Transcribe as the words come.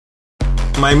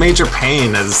My major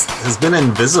pain has been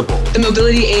invisible. The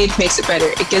mobility aid makes it better.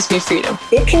 It gives me freedom.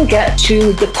 It can get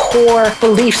to the core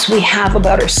beliefs we have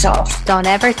about ourselves. Don't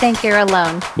ever think you're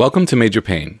alone. Welcome to Major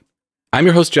Pain. I'm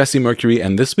your host, Jesse Mercury,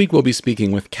 and this week we'll be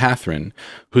speaking with Catherine,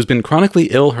 who's been chronically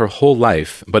ill her whole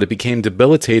life, but it became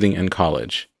debilitating in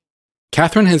college.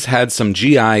 Catherine has had some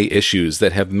GI issues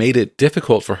that have made it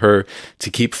difficult for her to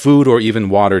keep food or even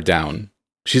water down.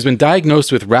 She's been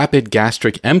diagnosed with rapid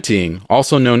gastric emptying,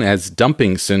 also known as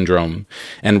dumping syndrome,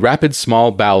 and rapid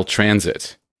small bowel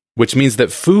transit, which means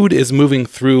that food is moving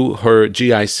through her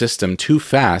GI system too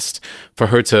fast for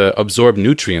her to absorb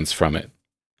nutrients from it.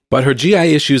 But her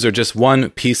GI issues are just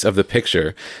one piece of the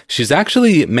picture. She's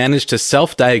actually managed to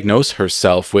self-diagnose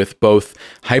herself with both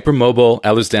hypermobile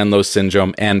Ehlers-Danlos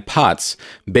syndrome and POTS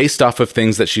based off of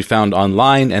things that she found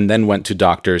online and then went to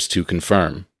doctors to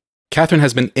confirm. Catherine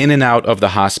has been in and out of the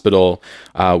hospital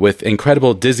with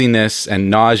incredible dizziness and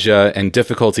nausea and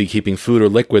difficulty keeping food or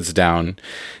liquids down.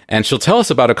 And she'll tell us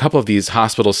about a couple of these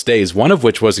hospital stays, one of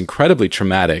which was incredibly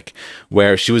traumatic,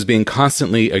 where she was being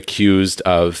constantly accused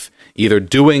of either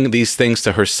doing these things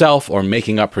to herself or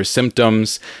making up her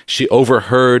symptoms. She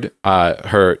overheard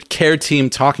her care team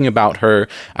talking about her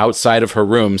outside of her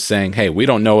room saying, hey, we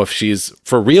don't know if she's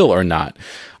for real or not.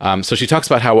 So she talks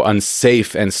about how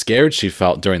unsafe and scared she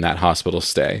felt during that hospital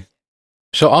stay.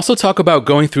 She'll also talk about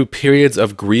going through periods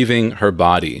of grieving her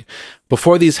body.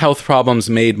 Before these health problems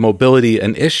made mobility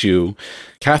an issue,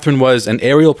 Catherine was an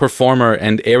aerial performer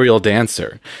and aerial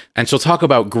dancer. And she'll talk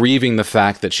about grieving the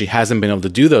fact that she hasn't been able to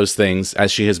do those things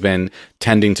as she has been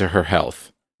tending to her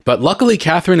health. But luckily,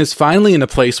 Catherine is finally in a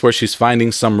place where she's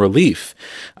finding some relief.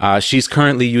 She's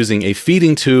currently using a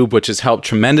feeding tube, which has helped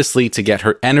tremendously to get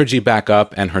her energy back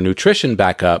up and her nutrition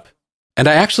back up. And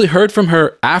I actually heard from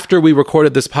her after we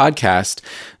recorded this podcast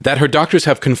that her doctors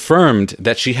have confirmed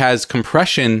that she has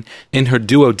compression in her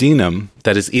duodenum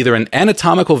that is either an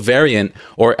anatomical variant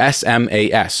or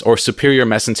SMAS, or superior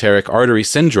mesenteric artery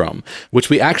syndrome, which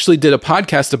we actually did a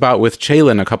podcast about with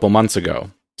Chaylin a couple months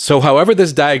ago. So however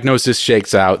this diagnosis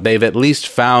shakes out, they've at least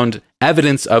found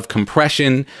evidence of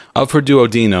compression of her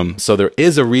duodenum. So there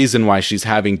is a reason why she's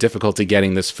having difficulty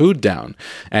getting this food down.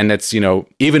 And it's,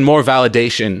 even more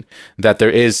validation that there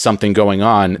is something going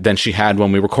on than she had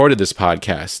when we recorded this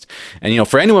podcast. And,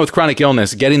 for anyone with chronic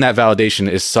illness, getting that validation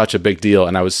is such a big deal.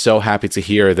 And I was so happy to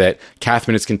hear that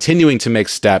Catherine is continuing to make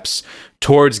steps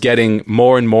towards getting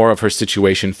more and more of her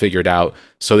situation figured out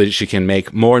so that she can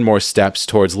make more and more steps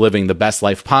towards living the best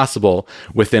life possible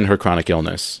within her chronic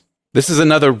illness. This is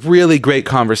another really great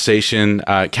conversation.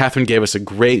 Catherine gave us a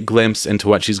great glimpse into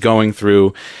what she's going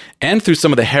through and through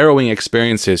some of the harrowing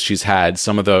experiences she's had,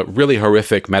 some of the really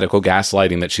horrific medical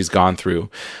gaslighting that she's gone through.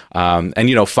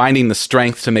 And finding the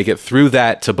strength to make it through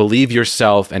that, to believe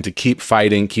yourself and to keep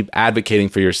fighting, keep advocating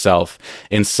for yourself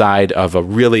inside of a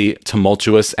really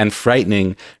tumultuous and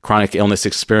frightening chronic illness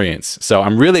experience. So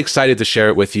I'm really excited to share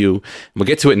it with you. We'll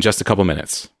get to it in just a couple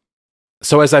minutes.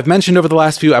 So as I've mentioned over the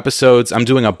last few episodes, I'm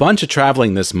doing a bunch of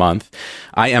traveling this month.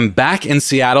 I am back in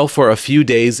Seattle for a few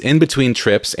days in between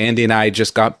trips. Andy and I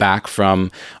just got back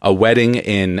from a wedding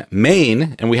in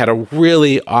Maine, and we had a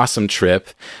really awesome trip.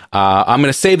 I'm going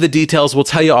to save the details. We'll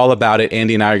tell you all about it.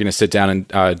 Andy and I are going to sit down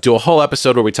and do a whole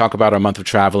episode where we talk about our month of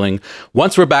traveling.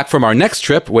 Once we're back from our next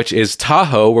trip, which is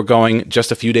Tahoe, we're going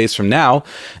just a few days from now.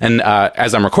 And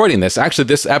as I'm recording this, actually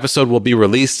this episode will be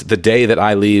released the day that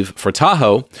I leave for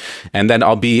Tahoe. And then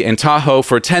I'll be in Tahoe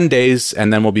for 10 days,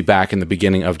 and then we'll be back in the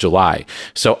beginning of July.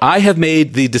 So I have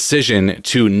made the decision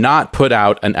to not put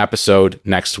out an episode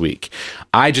next week.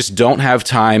 I just don't have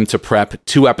time to prep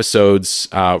 2 episodes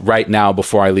right now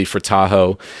before I leave for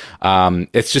Tahoe.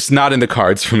 It's just not in the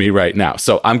cards for me right now.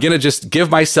 So I'm going to just give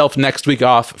myself next week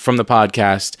off from the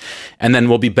podcast, and then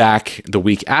we'll be back the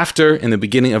week after in the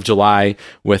beginning of July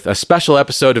with a special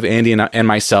episode of Andy and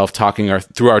myself talking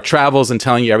through our travels and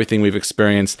telling you everything we've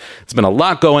experienced. It's been a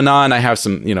lot going on. I have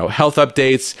some, health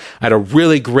updates. I had a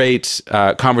really great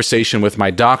conversation with my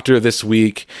doctor this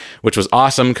week, which was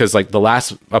awesome because the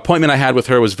last appointment I had with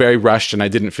her was very rushed and I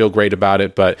didn't feel great about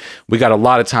it, but we got a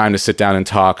lot of time to sit down and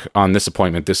talk on this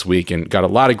appointment this week and got a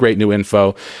lot of great new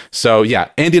info. So yeah,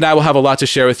 Andy and I will have a lot to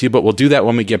share with you, but we'll do that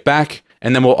when we get back.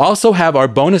 And then we'll also have our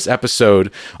bonus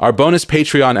episode, our bonus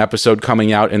Patreon episode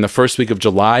coming out in the first week of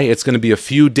July. It's going to be a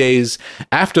few days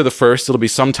after the first. It'll be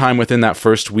sometime within that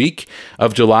first week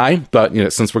of July.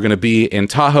 But since we're going to be in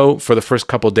Tahoe for the first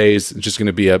couple days, it's just going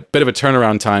to be a bit of a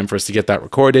turnaround time for us to get that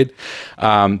recorded.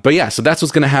 But yeah, so that's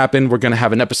what's going to happen. We're going to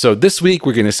have an episode this week.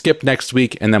 We're going to skip next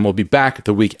week, and then we'll be back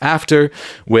the week after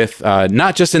with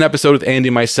not just an episode with Andy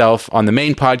and myself on the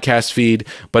main podcast feed,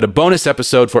 but a bonus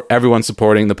episode for everyone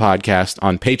supporting the podcast podcast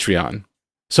on Patreon.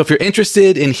 So if you're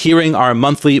interested in hearing our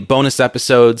monthly bonus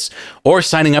episodes or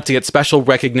signing up to get special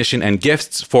recognition and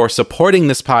gifts for supporting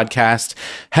this podcast,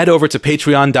 head over to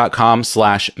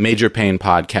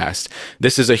patreon.com/majorpainpodcast.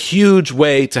 This is a huge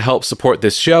way to help support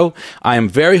this show. I am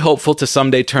very hopeful to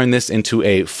someday turn this into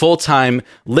a full-time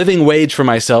living wage for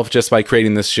myself just by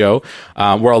creating this show.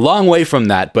 We're a long way from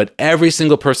that, but every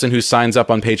single person who signs up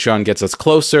on Patreon gets us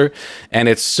closer, and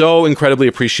it's so incredibly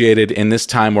appreciated in this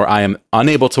time where I am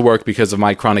unable to work because of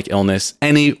my chronic illness.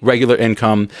 Any regular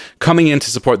income coming in to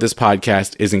support this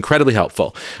podcast is incredibly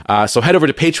helpful. So head over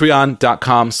to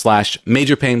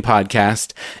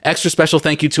patreon.com/majorpainpodcast. Extra special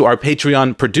thank you to our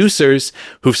Patreon producers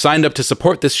who've signed up to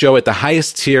support this show at the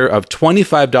highest tier of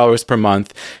 $25 per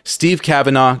month. Steve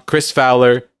Kavanaugh, Chris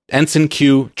Fowler, Ensign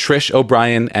Q, Trish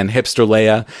O'Brien, and Hipster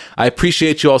Leia. I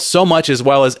appreciate you all so much, as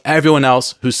well as everyone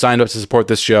else who signed up to support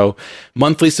this show.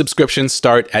 Monthly subscriptions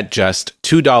start at just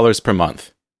 $2 per month.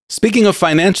 Speaking of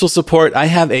financial support, I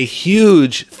have a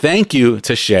huge thank you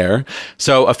to share.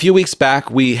 So a few weeks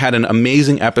back, we had an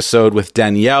amazing episode with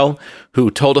Danielle, who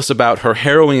told us about her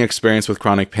harrowing experience with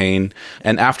chronic pain.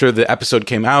 And after the episode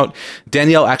came out,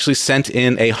 Danielle actually sent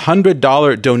in a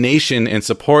 $100 donation in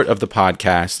support of the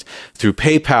podcast through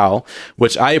PayPal,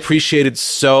 which I appreciated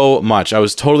so much. I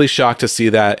was totally shocked to see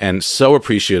that and so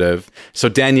appreciative. So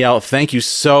Danielle, thank you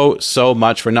so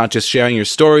much for not just sharing your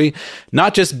story,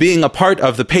 not just being a part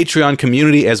of the Patreon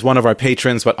community as one of our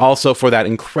patrons, but also for that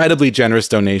incredibly generous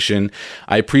donation.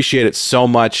 I appreciate it so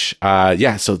much.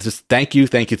 So just thank you.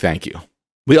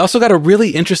 We also got a really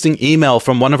interesting email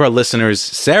from one of our listeners,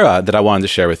 Sarah, that I wanted to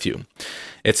share with you.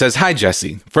 It says, "Hi,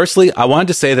 Jesse. Firstly, I wanted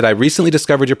to say that I recently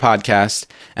discovered your podcast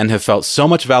and have felt so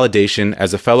much validation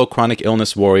as a fellow chronic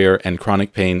illness warrior and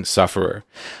chronic pain sufferer.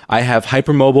 I have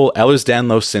hypermobile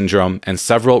Ehlers-Danlos syndrome and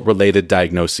several related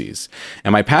diagnoses,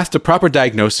 and my path to proper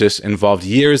diagnosis involved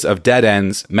years of dead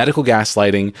ends, medical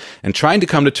gaslighting, and trying to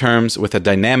come to terms with a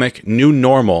dynamic new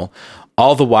normal,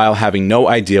 all the while having no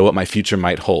idea what my future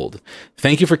might hold.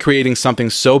 Thank you for creating something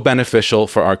so beneficial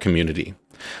for our community.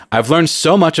 I've learned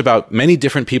so much about many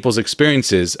different people's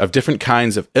experiences of different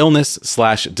kinds of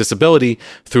illness/disability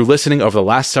through listening over the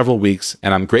last several weeks,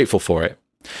 and I'm grateful for it.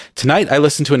 Tonight, I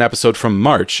listened to an episode from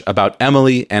March about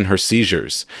Emily and her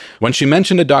seizures. When she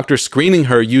mentioned a doctor screening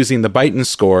her using the Beighton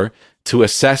score to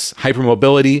assess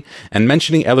hypermobility and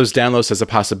mentioning Ehlers-Danlos as a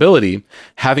possibility,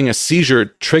 having a seizure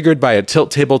triggered by a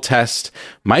tilt table test,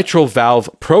 mitral valve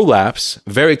prolapse,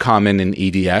 very common in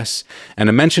EDS, and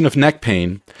a mention of neck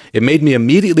pain, it made me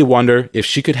immediately wonder if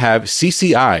she could have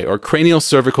CCI, or cranial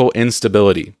cervical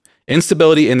instability.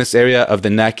 Instability in this area of the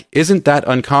neck isn't that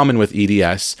uncommon with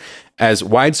EDS, as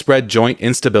widespread joint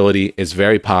instability is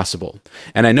very possible.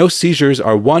 And I know seizures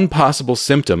are one possible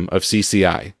symptom of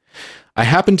CCI. I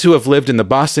happen to have lived in the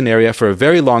Boston area for a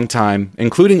very long time,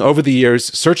 including over the years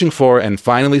searching for and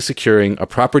finally securing a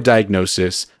proper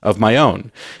diagnosis of my own,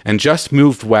 and just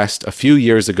moved west a few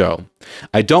years ago.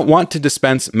 I don't want to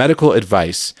dispense medical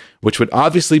advice, which would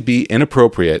obviously be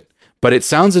inappropriate, but it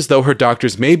sounds as though her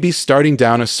doctors may be starting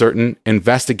down a certain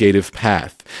investigative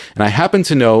path. And I happen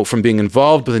to know from being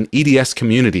involved with an EDS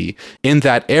community in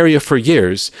that area for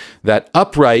years that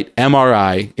upright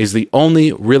MRI is the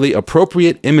only really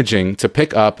appropriate imaging to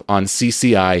pick up on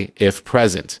CCI if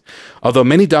present. Although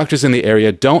many doctors in the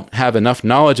area don't have enough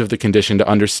knowledge of the condition to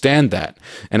understand that.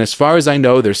 And as far as I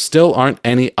know, there still aren't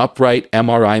any upright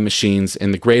MRI machines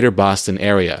in the greater Boston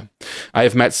area. I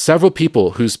have met several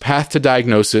people whose path to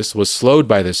diagnosis was slowed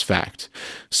by this fact.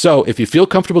 So if you feel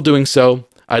comfortable doing so,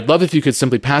 I'd love if you could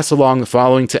simply pass along the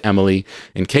following to Emily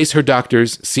in case her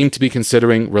doctors seem to be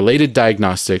considering related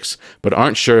diagnostics but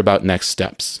aren't sure about next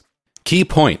steps. Key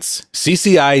points.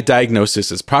 CCI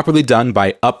diagnosis is properly done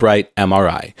by upright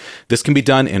MRI. This can be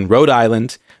done in Rhode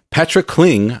Island. Petra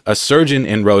Kling, a surgeon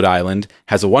in Rhode Island,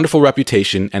 has a wonderful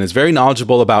reputation and is very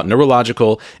knowledgeable about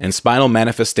neurological and spinal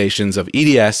manifestations of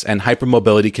EDS and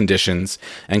hypermobility conditions,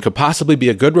 and could possibly be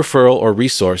a good referral or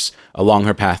resource along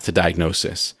her path to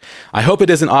diagnosis. I hope it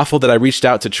isn't awful that I reached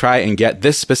out to try and get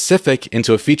this specific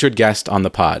into a featured guest on the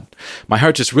pod. My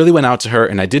heart just really went out to her,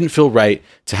 and I didn't feel right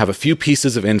to have a few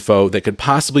pieces of info that could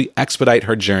possibly expedite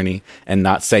her journey and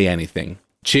not say anything.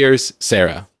 Cheers,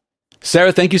 Sarah.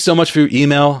 Sarah, thank you so much for your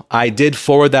email. I did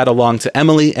forward that along to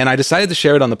Emily, and I decided to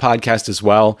share it on the podcast as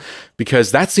well,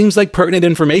 because that seems like pertinent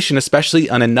information, especially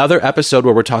on another episode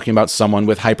where we're talking about someone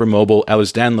with hypermobile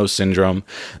Ehlers-Danlos syndrome,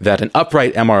 that an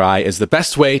upright MRI is the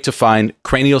best way to find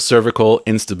cranial cervical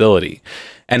instability.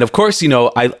 And of course,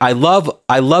 I love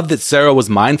that Sarah was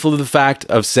mindful of the fact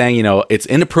of saying, it's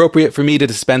inappropriate for me to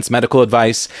dispense medical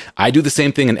advice. I do the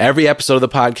same thing in every episode of the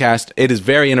podcast. It is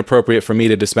very inappropriate for me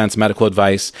to dispense medical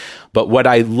advice. But what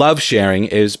I love sharing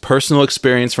is personal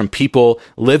experience from people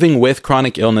living with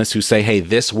chronic illness who say, hey,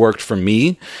 this worked for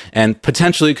me and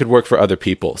potentially could work for other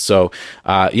people. So,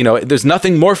 there's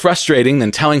nothing more frustrating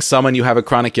than telling someone you have a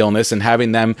chronic illness and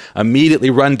having them immediately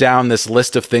run down this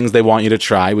list of things they want you to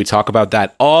try. We talk about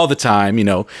that all the time.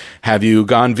 Have you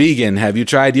gone vegan? Have you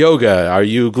tried yoga? Are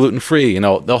you gluten-free?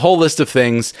 The whole list of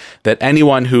things that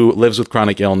anyone who lives with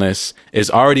chronic illness is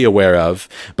already aware of.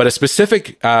 But a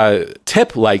specific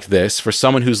tip like this for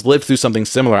someone who's lived through something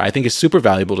similar, I think is super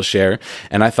valuable to share.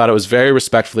 And I thought it was very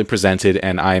respectfully presented.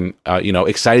 And I'm,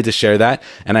 excited to share that.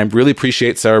 And I really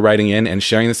appreciate Sarah writing in and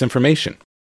sharing this information.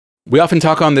 We often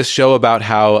talk on this show about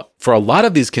how for a lot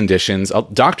of these conditions,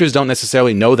 doctors don't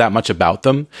necessarily know that much about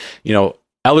them.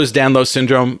 Ehlers-Danlos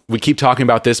syndrome, we keep talking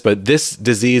about this, but this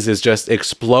disease is just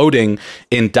exploding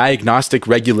in diagnostic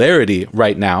regularity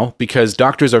right now because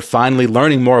doctors are finally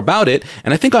learning more about it.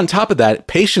 And I think on top of that,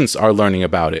 patients are learning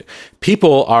about it.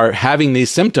 People are having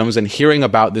these symptoms and hearing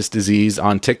about this disease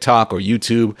on TikTok or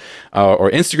YouTube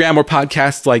or Instagram or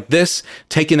podcasts like this,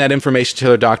 taking that information to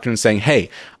their doctor and saying,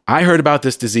 hey, I heard about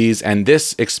this disease and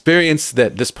this experience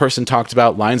that this person talked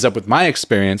about lines up with my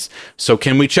experience. So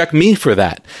can we check me for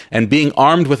that? And being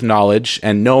armed with knowledge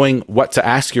and knowing what to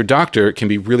ask your doctor can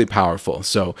be really powerful.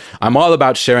 So I'm all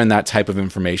about sharing that type of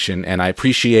information. And I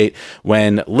appreciate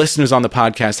when listeners on the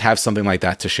podcast have something like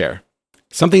that to share.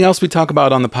 Something else we talk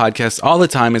about on the podcast all the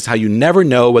time is how you never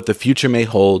know what the future may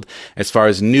hold as far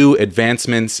as new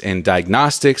advancements in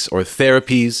diagnostics or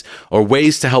therapies or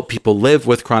ways to help people live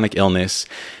with chronic illness.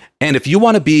 And if you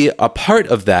want to be a part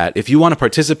of that, if you want to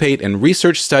participate in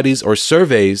research studies or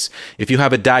surveys, if you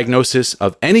have a diagnosis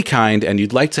of any kind and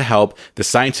you'd like to help the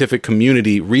scientific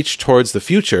community reach towards the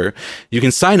future, you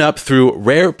can sign up through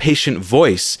Rare Patient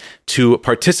Voice to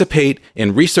participate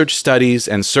in research studies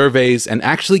and surveys and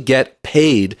actually get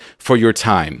paid for your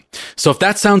time. So if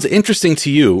that sounds interesting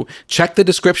to you, check the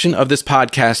description of this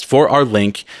podcast for our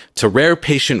link to Rare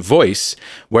Patient Voice,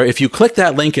 where if you click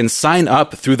that link and sign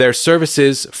up through their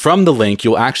services from the link,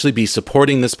 you'll actually be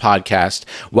supporting this podcast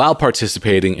while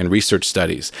participating in research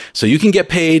studies. So you can get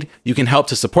paid, you can help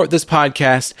to support this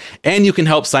podcast, and you can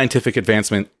help scientific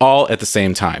advancement all at the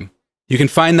same time. You can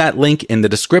find that link in the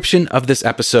description of this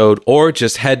episode or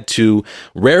just head to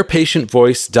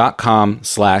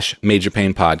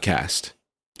rarepatientvoice.com/majorpainpodcast.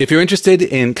 If you're interested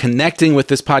in connecting with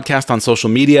this podcast on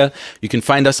social media, you can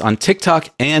find us on TikTok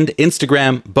and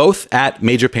Instagram, both at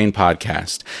Major Pain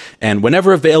Podcast. And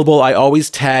whenever available, I always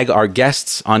tag our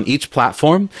guests on each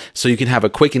platform so you can have a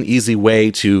quick and easy way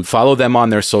to follow them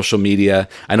on their social media.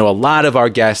 I know a lot of our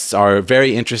guests are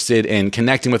very interested in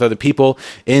connecting with other people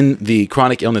in the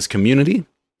chronic illness community.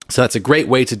 So that's a great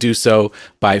way to do so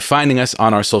by finding us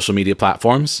on our social media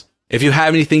platforms. If you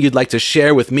have anything you'd like to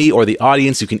share with me or the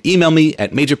audience, you can email me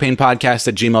at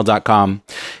majorpainpodcast@gmail.com.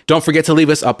 Don't forget to leave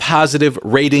us a positive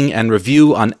rating and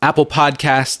review on Apple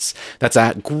Podcasts. That's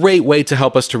a great way to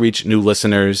help us to reach new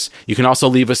listeners. You can also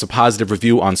leave us a positive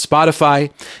review on Spotify.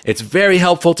 It's very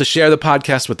helpful to share the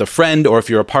podcast with a friend, or if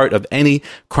you're a part of any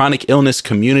chronic illness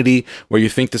community where you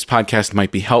think this podcast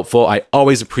might be helpful. I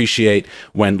always appreciate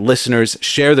when listeners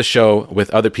share the show with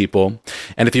other people.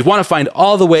 And if you want to find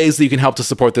all the ways that you can help to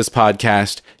support this podcast,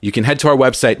 you can head to our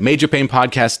website,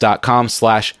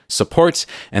 majorpainpodcast.com/support,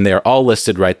 and they are all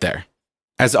listed right there.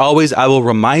 As always, I will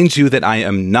remind you that I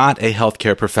am not a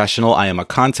healthcare professional. I am a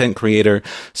content creator,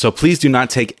 so please do not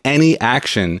take any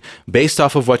action based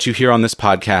off of what you hear on this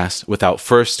podcast without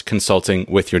first consulting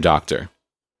with your doctor.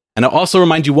 And I'll also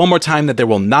remind you one more time that there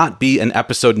will not be an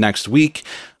episode next week.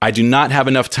 I do not have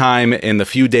enough time in the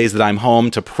few days that I'm home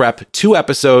to prep 2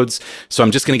 episodes, so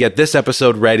I'm just going to get this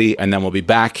episode ready, and then we'll be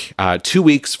back 2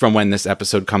 weeks from when this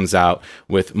episode comes out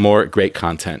with more great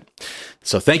content.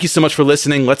 So thank you so much for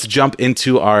listening. Let's jump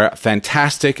into our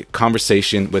fantastic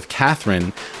conversation with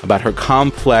Catherine about her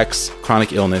complex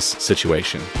chronic illness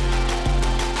situation.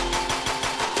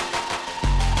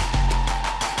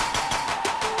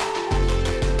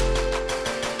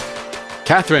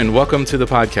 Catherine, welcome to the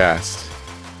podcast.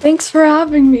 Thanks for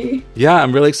having me. Yeah,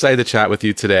 I'm really excited to chat with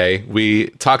you today. We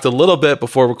talked a little bit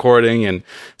before recording, and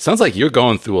it sounds like you're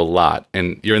going through a lot,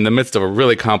 and you're in the midst of a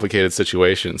really complicated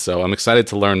situation. So I'm excited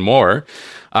to learn more.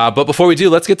 But before we do,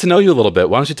 let's get to know you a little bit.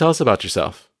 Why don't you tell us about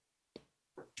yourself?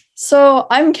 So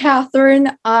I'm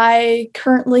Catherine. I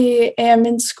currently am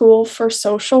in school for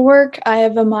social work. I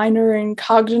have a minor in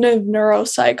cognitive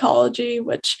neuropsychology,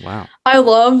 which I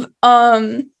love.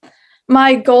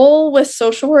 my goal with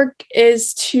social work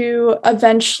is to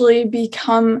eventually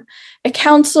become a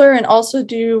counselor and also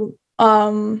do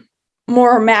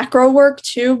more macro work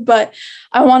too. But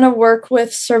I want to work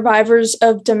with survivors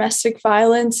of domestic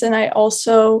violence. And I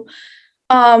also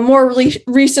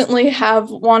recently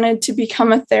have wanted to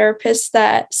become a therapist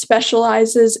that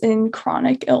specializes in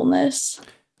chronic illness.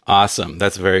 Awesome.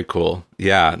 That's very cool.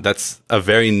 Yeah, that's a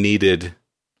very needed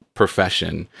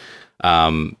profession.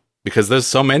 Because there's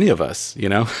so many of us, you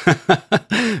know,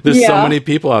 there's so many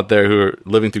people out there who are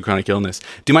living through chronic illness.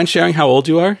 Do you mind sharing how old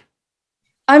you are?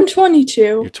 I'm 22.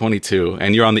 You're 22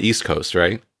 and you're on the East Coast,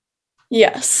 right?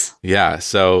 Yes. Yeah.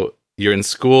 So you're in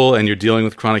school and you're dealing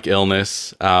with chronic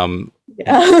illness.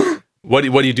 Yeah. What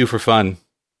do you do for fun?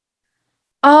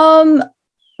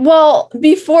 Well,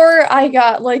 before I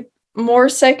got like more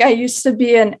sick, I used to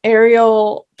be an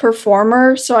aerial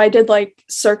performer. So I did like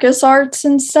circus arts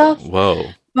and stuff.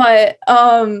 Whoa. But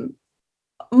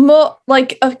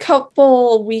like a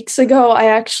couple weeks ago, I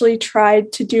actually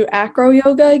tried to do acro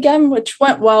yoga again, which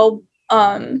went well.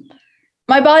 My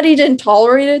body didn't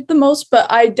tolerate it the most, but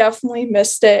I definitely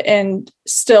missed it and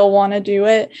still want to do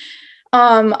it.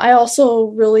 I also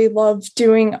really love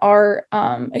doing art,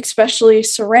 especially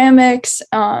ceramics.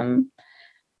 And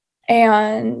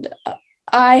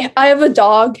I have a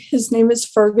dog. His name is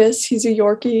Fergus. He's a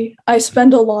Yorkie. I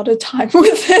spend a lot of time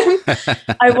with him.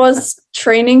 I was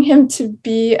training him to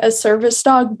be a service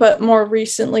dog, but more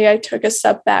recently I took a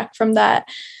step back from that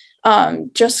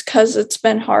just because it's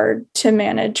been hard to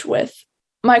manage with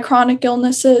my chronic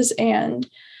illnesses, and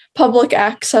public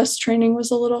access training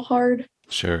was a little hard.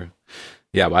 Sure.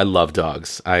 Yeah, I love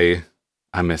dogs. I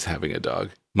miss having a dog.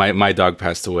 My dog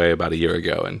passed away about a year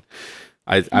ago, and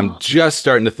I'm just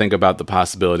starting to think about the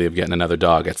possibility of getting another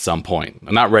dog at some point.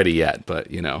 I'm not ready yet, but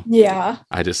you know, yeah,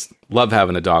 I just love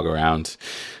having a dog around.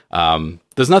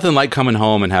 There's nothing like coming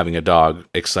home and having a dog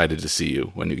excited to see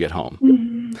you when you get home.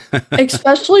 Mm-hmm.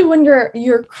 Especially when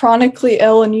you're chronically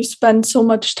ill and you spend so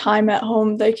much time at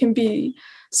home, they can be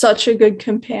such a good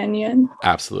companion.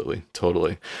 Absolutely.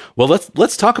 Totally. Well,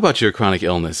 let's talk about your chronic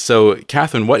illness. So,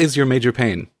 Catherine, what is your major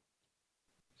pain?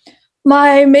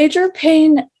 My major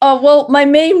pain, my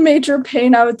main major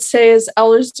pain, I would say, is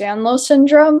Ehlers-Danlos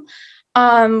syndrome,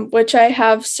 which I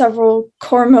have several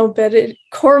comorbidities,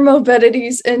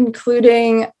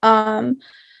 including postural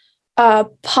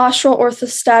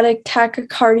orthostatic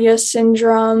tachycardia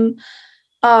syndrome,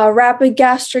 rapid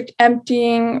gastric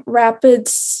emptying, rapid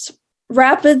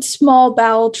small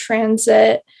bowel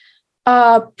transit,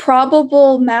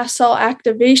 probable mast cell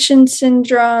activation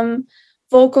syndrome,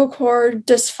 vocal cord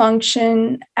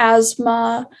dysfunction,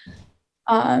 asthma,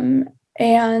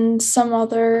 and some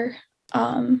other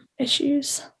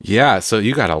issues. Yeah, so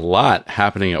you got a lot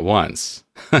happening at once.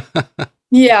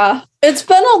 Yeah, it's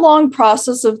been a long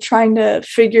process of trying to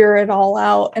figure it all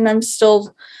out, and I'm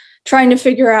still trying to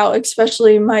figure out,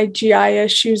 especially my GI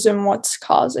issues and what's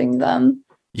causing them.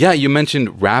 Yeah, you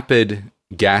mentioned rapid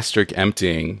gastric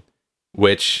emptying,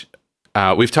 which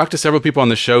we've talked to several people on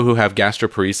the show who have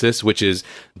gastroparesis, which is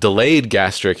delayed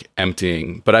gastric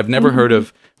emptying, but I've never heard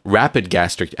of rapid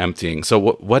gastric emptying. So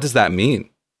what does that mean?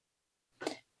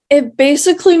 It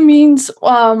basically means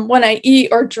when I eat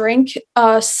or drink,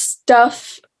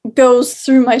 stuff goes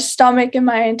through my stomach and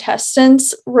my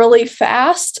intestines really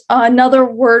fast. Another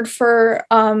word for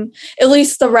at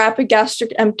least the rapid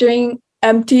gastric emptying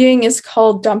is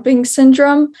called dumping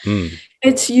syndrome.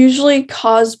 It's usually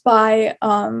caused by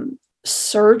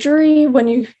surgery when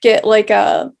you get like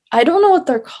I don't know what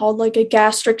they're called, like a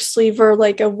gastric sleeve or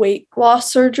like a weight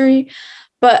loss surgery,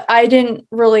 but I didn't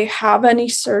really have any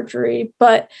surgery.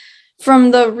 But from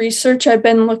the research I've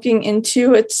been looking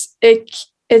into,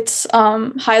 it's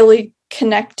highly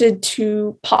connected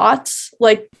to POTS,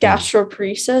 like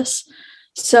gastroparesis.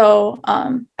 So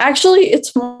actually,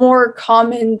 it's more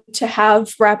common to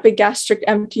have rapid gastric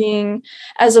emptying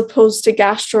as opposed to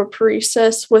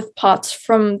gastroparesis with POTS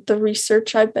from the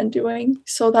research I've been doing.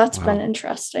 So that's been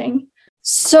interesting.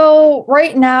 So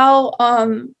right now,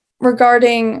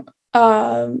 regarding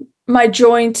my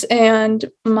joints and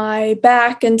my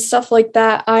back and stuff like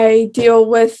that, I deal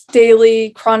with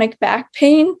daily chronic back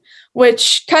pain,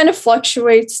 which kind of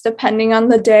fluctuates depending on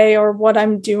the day or what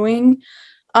I'm doing.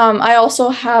 I also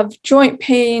have joint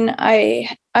pain.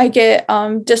 I get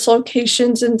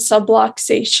dislocations and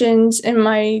subluxations in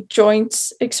my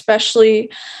joints,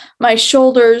 especially my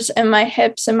shoulders and my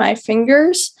hips and my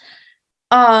fingers.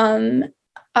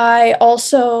 I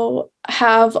also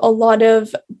have a lot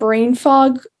of brain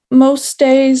fog most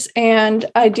days, and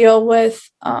I deal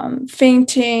with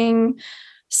fainting,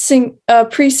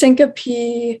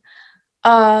 pre-syncope,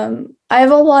 I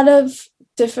have a lot of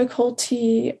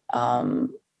difficulty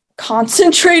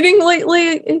concentrating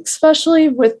lately, especially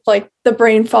with like the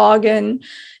brain fog and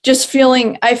just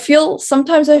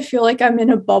sometimes I feel like I'm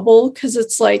in a bubble because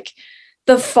it's like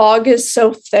the fog is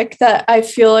so thick that I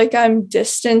feel like I'm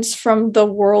distanced from the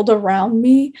world around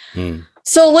me.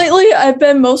 So lately I've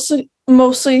been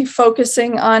mostly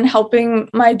focusing on helping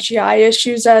my GI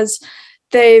issues, as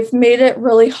they've made it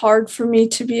really hard for me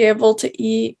to be able to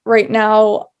eat. Right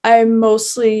now, I'm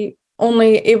mostly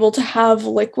only able to have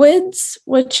liquids,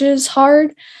 which is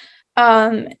hard.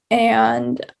 And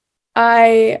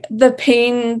the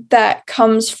pain that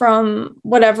comes from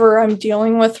whatever I'm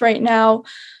dealing with right now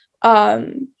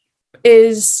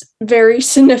is very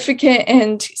significant,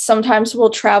 and sometimes will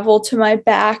travel to my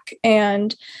back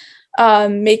and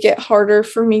make it harder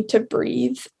for me to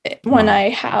breathe when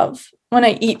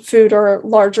I eat food or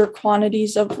larger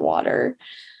quantities of water.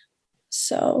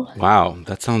 So wow,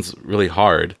 that sounds really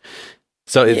hard.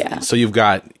 So so you've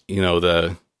got,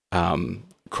 the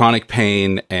chronic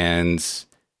pain and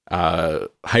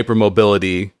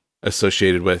hypermobility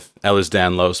associated with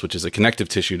Ehlers-Danlos, which is a connective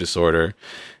tissue disorder.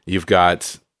 You've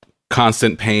got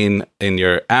constant pain in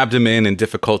your abdomen and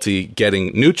difficulty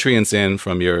getting nutrients in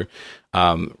from your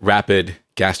rapid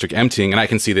gastric emptying. And I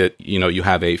can see that, you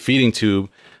have a feeding tube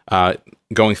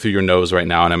going through your nose right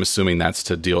now. And I'm assuming that's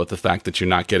to deal with the fact that you're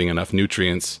not getting enough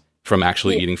nutrients from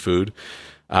actually eating food.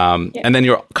 And then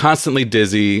you're constantly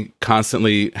dizzy,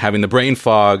 constantly having the brain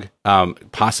fog,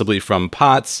 possibly from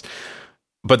POTS.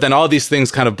 But then all these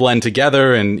things kind of blend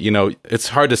together, and, it's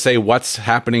hard to say what's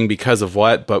happening because of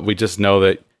what, but we just know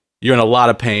that you're in a lot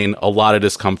of pain, a lot of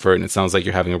discomfort, and it sounds like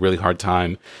you're having a really hard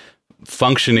time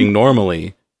functioning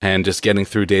normally and just getting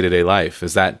through day-to-day life.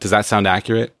 Does that sound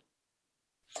accurate?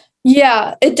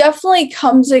 Yeah, it definitely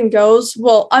comes and goes.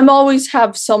 Well, I'm always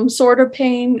have some sort of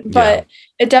pain, but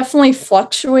it definitely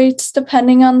fluctuates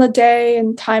depending on the day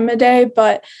and time of day.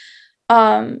 But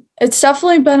it's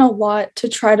definitely been a lot to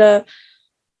try to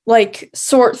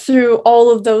sort through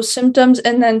all of those symptoms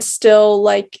and then still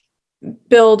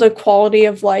build a quality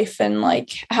of life and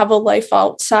have a life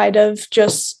outside of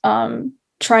just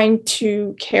trying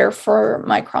to care for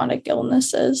my chronic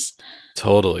illnesses.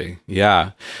 Totally.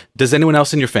 Yeah. Does anyone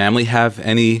else in your family have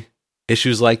any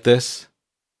issues like this?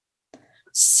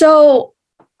 So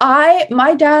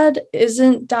my dad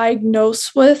isn't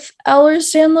diagnosed with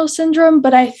Ehlers-Danlos syndrome,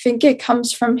 but I think it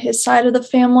comes from his side of the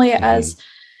family as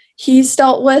he's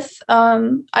dealt with.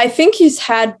 I think he's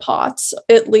had POTS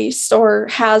at least, or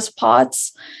has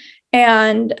POTS.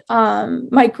 And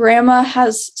my grandma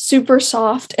has super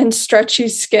soft and stretchy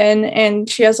skin, and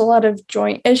she has a lot of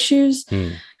joint issues.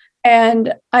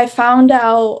 And I found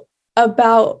out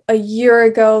about a year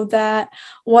ago that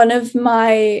one of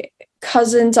my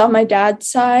cousins on my dad's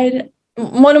side,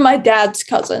 one of my dad's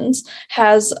cousins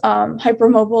has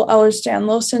hypermobile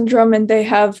Ehlers-Danlos syndrome, and they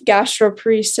have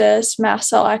gastroparesis, mast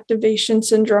cell activation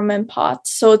syndrome, and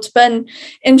POTS. So it's been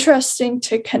interesting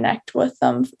to connect with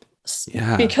them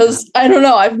because I don't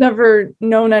know, I've never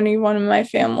known anyone in my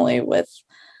family with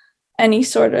any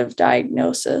sort of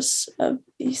diagnosis of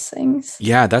these things.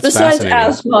 Yeah, that's besides fascinating.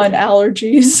 Asthma and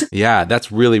allergies. Yeah,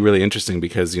 that's really, really interesting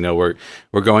because, we're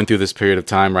going through this period of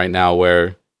time right now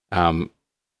where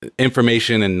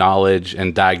information and knowledge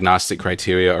and diagnostic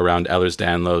criteria around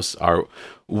Ehlers-Danlos are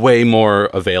way more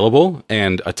available,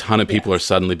 and a ton of people are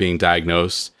suddenly being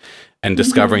diagnosed and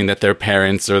discovering that their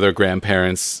parents or their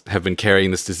grandparents have been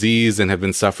carrying this disease and have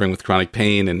been suffering with chronic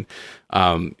pain and,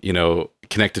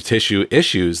 connective tissue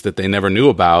issues that they never knew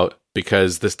about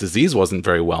because this disease wasn't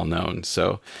very well known.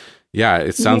 So, yeah,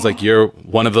 it sounds like you're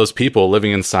one of those people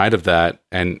living inside of that,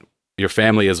 and your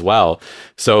family as well.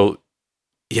 So,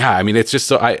 yeah, I mean, it's just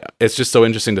so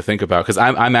interesting to think about because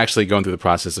I'm actually going through the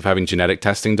process of having genetic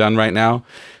testing done right now.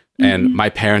 And my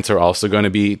parents are also going to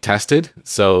be tested.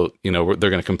 So, they're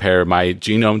going to compare my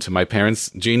genome to my parents'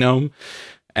 genome.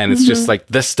 And it's just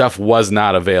this stuff was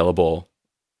not available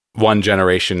one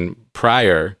generation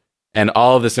prior. And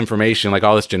all of this information,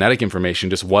 all this genetic information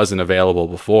just wasn't available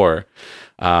before.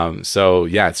 So,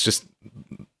 yeah, it's just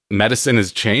medicine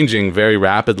is changing very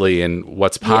rapidly and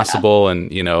what's possible and,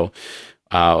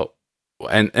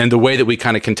 and the way that we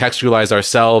kind of contextualize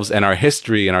ourselves and our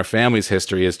history and our family's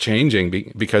history is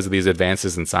changing because of these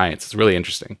advances in science. It's really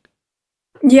interesting.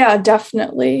 Yeah,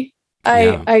 definitely.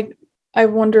 I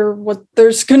wonder what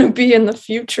there's going to be in the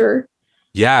future.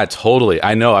 Yeah, totally.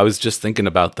 I know. I was just thinking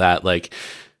about that.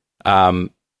 I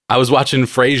was watching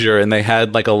Frasier and they had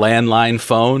a landline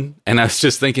phone. And I was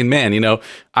just thinking, man,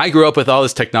 I grew up with all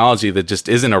this technology that just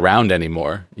isn't around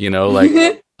anymore.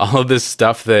 All of this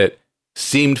stuff that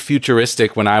seemed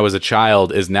futuristic when I was a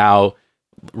child is now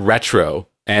retro.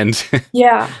 And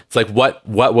Yeah. it's like, what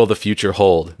will the future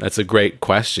hold? That's a great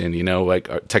question.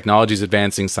 Like technology is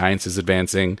advancing, science is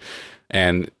advancing,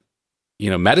 and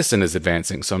medicine is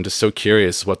advancing. So I'm just so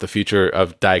curious what the future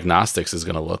of diagnostics is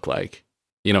going to look like.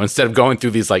 Instead of going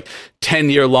through these like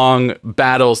 10-year long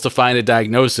battles to find a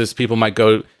diagnosis, people might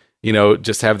go,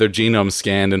 just have their genome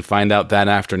scanned and find out that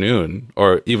afternoon,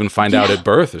 or even find out at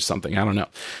birth or something. I don't know.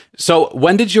 So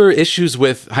when did your issues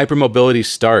with hypermobility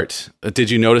start? Did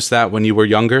you notice that when you were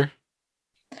younger?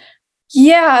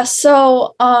 Yeah.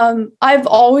 So I've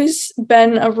always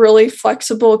been a really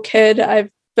flexible kid. I've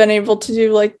been able to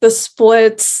do like the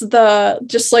splits, the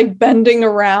just like bending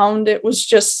around. It was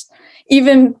just,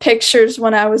 even pictures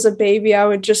when I was a baby, I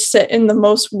would just sit in the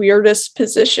most weirdest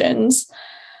positions.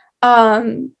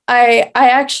 I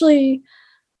actually,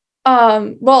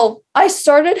 I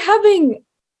started having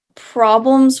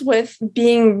problems with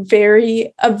being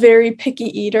a very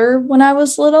picky eater when I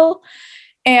was little,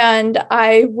 and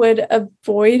I would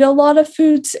avoid a lot of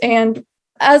foods. And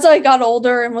as I got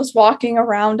older and was walking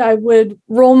around, I would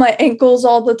roll my ankles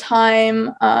all the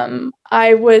time.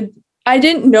 I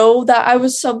didn't know that I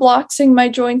was subluxing my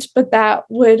joints, but that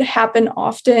would happen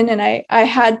often. And I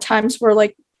had times where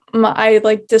like I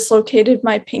like dislocated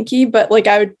my pinky, but like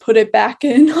I would put it back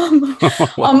in on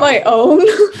my own.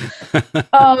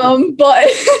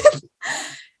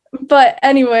 But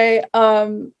anyway,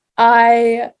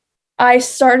 I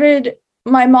started,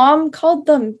 my mom called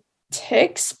them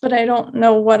tics, but I don't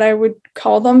know what I would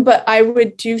call them, but I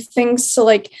would do things to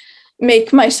like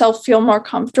make myself feel more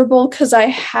comfortable, because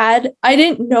I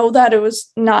didn't know that it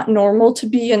was not normal to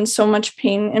be in so much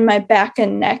pain in my back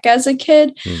and neck as a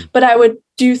kid, but I would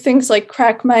do things like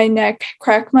crack my neck,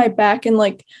 crack my back, and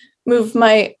like move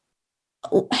my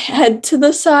head to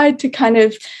the side to kind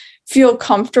of feel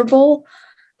comfortable.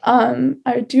 I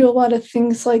would do a lot of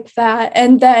things like that.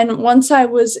 And then once I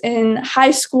was in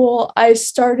high school, I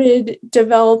started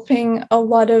developing a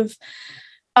lot of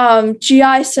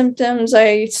GI symptoms.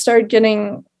 I started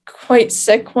getting quite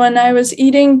sick when I was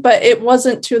eating, but it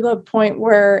wasn't to the point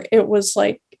where it was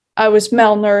like I was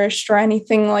malnourished or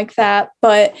anything like that.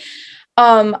 But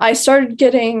I started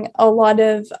getting a lot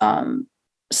of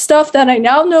stuff that I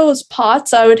now know is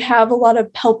POTS. I would have a lot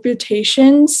of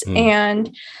palpitations,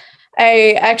 and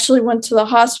I actually went to the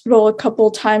hospital a couple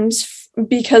of times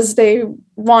because they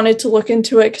wanted to look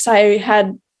into it, because I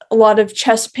had a lot of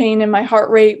chest pain and my heart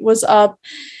rate was up.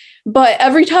 But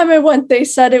every time I went, they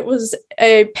said it was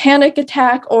a panic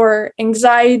attack or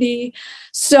anxiety.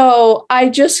 So I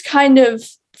just kind of,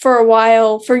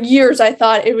 for years, I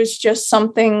thought it was just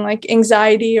something like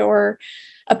anxiety or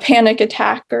a panic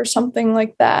attack or something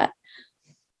like that.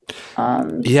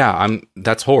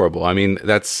 That's horrible. I mean,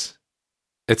 it's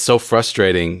so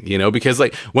frustrating, because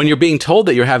like when you're being told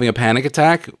that you're having a panic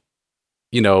attack,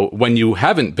 when you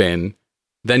haven't been,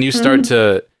 then you start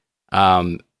to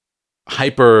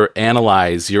hyper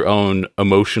analyze your own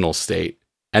emotional state.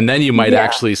 And then you might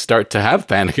actually start to have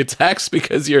panic attacks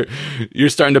because you're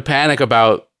starting to panic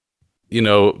about,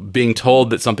 being told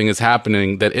that something is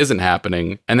happening that isn't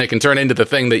happening. And it can turn into the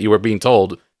thing that you were being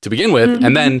told to begin with.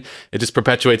 And then it just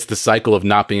perpetuates the cycle of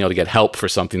not being able to get help for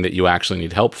something that you actually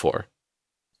need help for.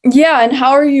 Yeah. And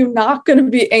how are you not going to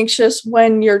be anxious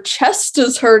when your chest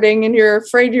is hurting and you're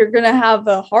afraid you're going to have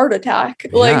a heart attack?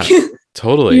 Like,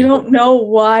 totally. You don't know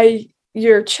why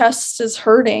your chest is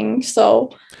hurting.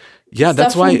 So yeah,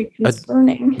 that's why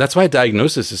a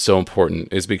diagnosis is so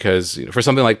important, is because for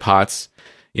something like POTS,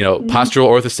 postural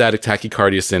orthostatic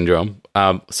tachycardia syndrome,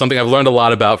 something I've learned a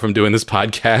lot about from doing this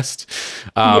podcast.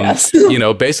 Yes.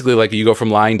 Basically like you go from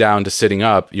lying down to sitting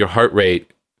up, your heart rate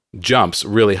jumps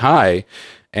really high.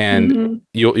 And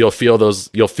you'll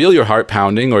feel your heart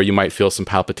pounding, or you might feel some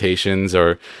palpitations,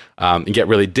 or you get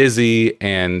really dizzy.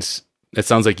 And it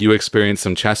sounds like you experienced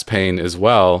some chest pain as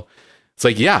well. It's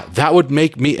like, yeah, that would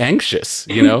make me anxious,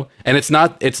 And it's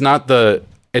not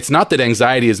that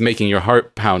anxiety is making your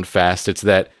heart pound fast. It's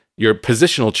that your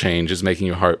positional change is making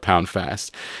your heart pound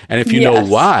fast. And if you know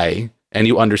why and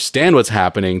you understand what's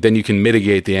happening, then you can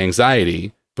mitigate the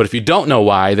anxiety. But if you don't know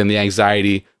why, then the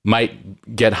anxiety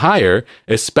might get higher,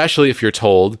 especially if you're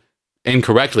told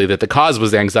incorrectly that the cause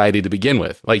was anxiety to begin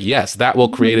with. Like, yes, that will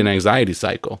create an anxiety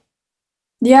cycle.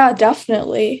 Yeah,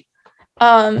 definitely.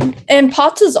 And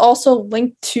POTS is also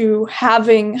linked to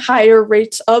having higher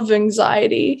rates of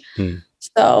anxiety.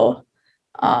 So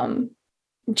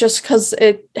just because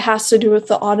it has to do with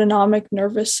the autonomic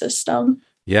nervous system.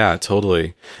 Yeah,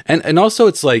 totally. And also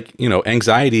it's like,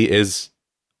 anxiety is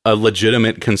a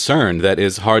legitimate concern that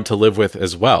is hard to live with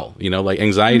as well. You know, like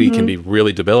anxiety can be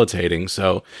really debilitating.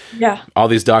 So Yeah. all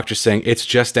these doctors saying it's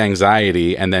just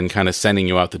anxiety and then kind of sending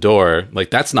you out the door,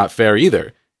 like that's not fair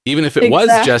either. Even if it was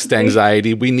just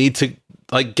anxiety, we need to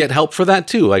like get help for that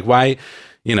too. Like why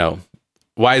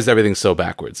is everything so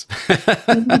backwards?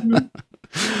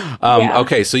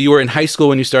 Okay, so you were in high school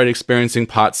when you started experiencing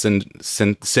POTS and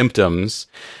symptoms.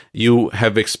 You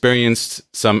have experienced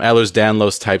some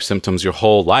Ehlers-Danlos type symptoms your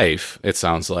whole life, it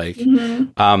sounds like.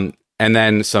 And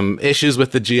then some issues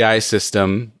with the GI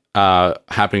system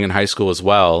happening in high school as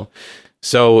well.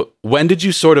 So when did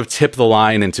you sort of tip the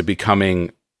line into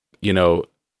becoming,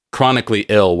 chronically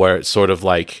ill, where it sort of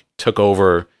like took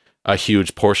over a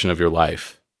huge portion of your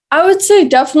life? I would say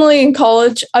definitely in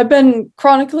college. I've been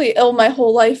chronically ill my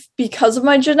whole life because of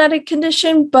my genetic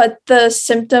condition, but the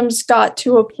symptoms got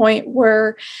to a point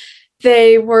where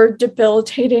they were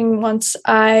debilitating once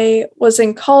I was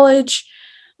in college.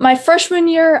 My freshman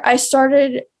year, I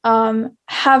started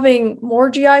having more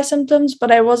GI symptoms,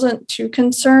 but I wasn't too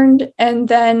concerned. And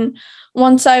then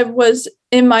once I was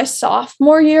in my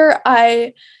sophomore year,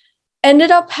 I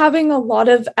ended up having a lot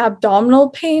of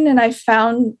abdominal pain, and I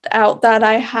found out that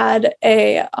I had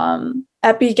a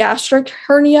epigastric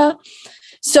hernia.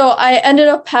 So I ended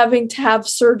up having to have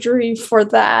surgery for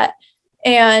that.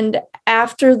 And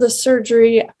after the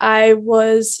surgery, I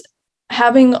was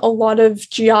having a lot of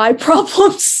GI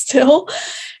problems still,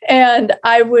 and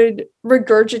I would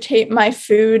regurgitate my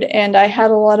food, and I had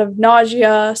a lot of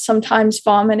nausea, sometimes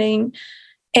vomiting.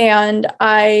 And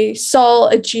I saw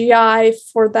a GI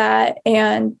for that.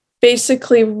 And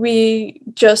basically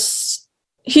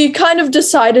he kind of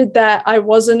decided that I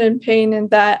wasn't in pain and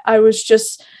that I was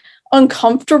just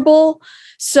uncomfortable.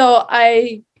 So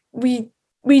we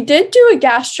did do a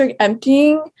gastric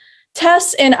emptying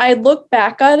test, and I looked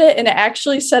back at it and it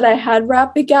actually said I had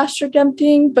rapid gastric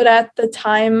emptying. But at the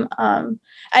time,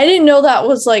 I didn't know that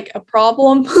was like a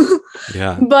problem.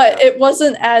 Yeah. But it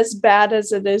wasn't as bad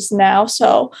as it is now.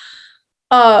 So,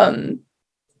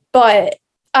 but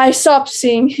I stopped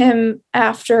seeing him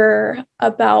after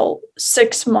about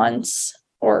 6 months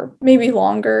or maybe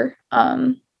longer.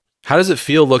 How does it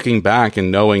feel looking back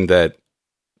and knowing that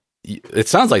it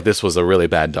sounds like this was a really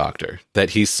bad doctor,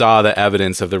 that he saw the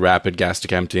evidence of the rapid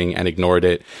gastric emptying and ignored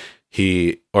it?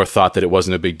 Or thought that it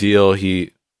wasn't a big deal.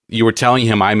 You were telling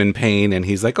him I'm in pain, and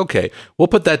he's like, okay, we'll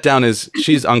put that down as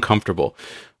she's uncomfortable.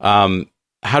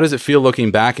 How does it feel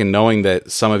looking back and knowing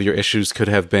that some of your issues could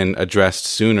have been addressed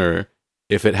sooner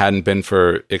if it hadn't been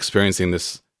for experiencing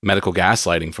this medical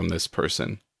gaslighting from this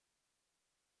person?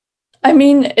 I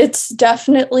mean, it's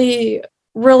definitely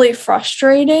really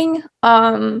frustrating.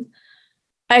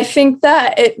 I think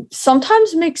that it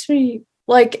sometimes makes me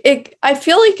I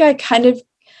feel like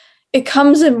it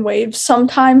comes in waves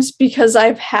sometimes, because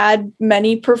I've had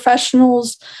many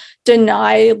professionals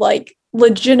deny like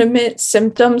legitimate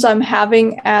symptoms I'm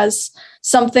having as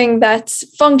something that's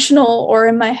functional or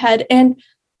in my head. And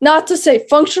not to say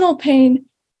functional pain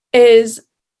is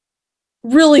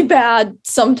really bad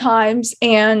sometimes.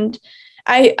 And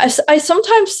I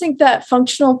sometimes think that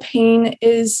functional pain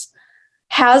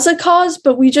has a cause,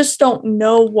 but we just don't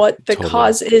know what the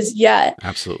cause is yet.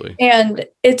 Absolutely. And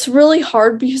it's really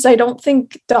hard because I don't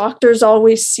think doctors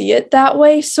always see it that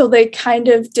way. So they kind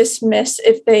of dismiss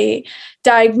if they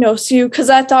diagnose you, because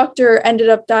that doctor ended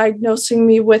up diagnosing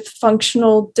me with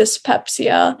functional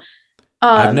dyspepsia.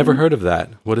 I've never heard of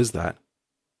that. What is that?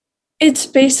 It's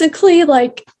basically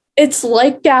it's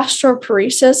like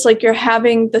gastroparesis, like you're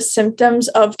having the symptoms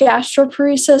of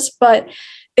gastroparesis, but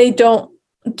they don't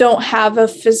have a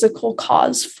physical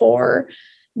cause for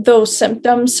those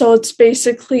symptoms. So it's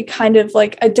basically kind of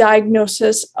like a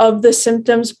diagnosis of the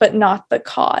symptoms, but not the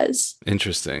cause.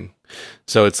 Interesting.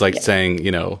 So it's like saying,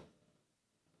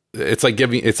 it's like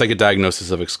a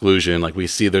diagnosis of exclusion. Like we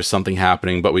see there's something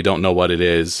happening, but we don't know what it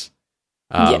is.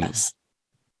 Yes.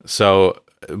 So,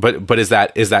 but is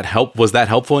that help? Was that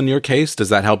helpful in your case? Does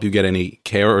that help you get any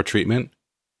care or treatment?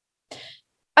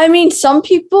 I mean, some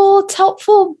people it's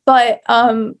helpful, but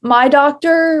my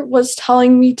doctor was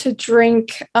telling me to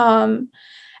drink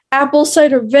apple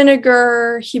cider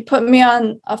vinegar. He put me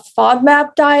on a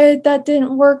FODMAP diet that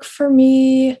didn't work for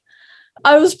me.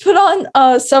 I was put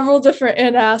on several different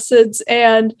antacids,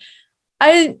 and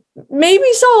I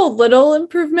maybe saw a little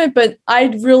improvement, but I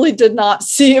really did not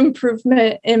see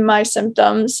improvement in my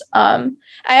symptoms. I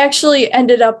actually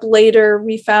ended up later,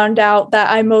 we found out that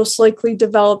I most likely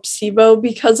developed SIBO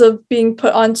because of being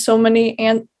put on so many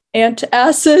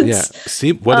antacids.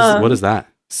 Yeah. What is that?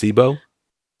 SIBO?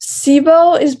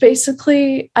 SIBO is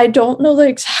basically, I don't know the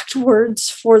exact words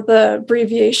for the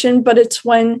abbreviation, but it's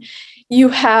when you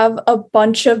have a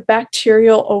bunch of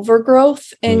bacterial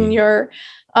overgrowth in your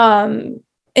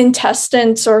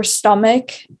intestines or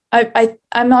stomach.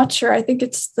 I'm not sure. I think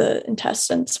it's the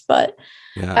intestines, but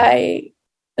I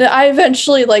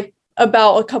eventually, like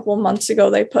about a couple months ago,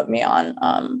 they put me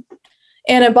on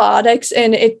antibiotics,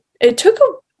 and it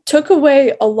took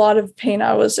away a lot of pain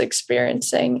I was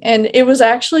experiencing. And it was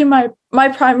actually my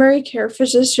primary care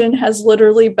physician has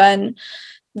literally been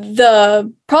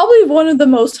probably one of the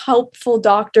most helpful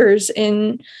doctors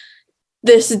in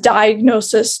this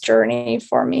diagnosis journey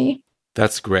for me.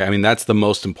 That's great. I mean, that's the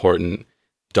most important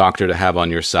doctor to have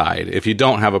on your side. If you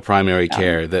don't have a primary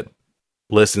care that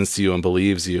listens to you and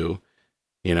believes you,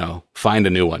 find a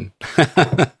new one.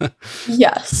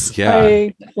 Yes, yeah.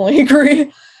 I definitely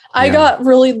agree. I got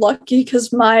really lucky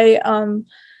because my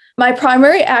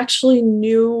primary actually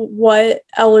knew what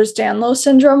Ehlers-Danlos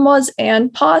syndrome was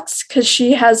and POTS, because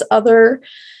she has other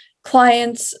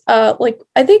clients. I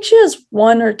think she has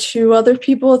one or two other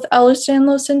people with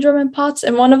Ehlers-Danlos syndrome and POTS,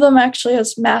 and one of them actually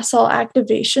has mast cell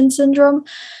activation syndrome.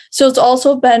 So it's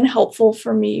also been helpful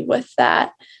for me with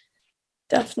that.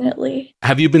 Definitely.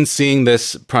 Have you been seeing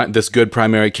this good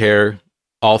primary care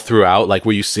all throughout? Like,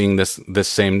 were you seeing this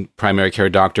same primary care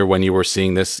doctor when you were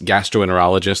seeing this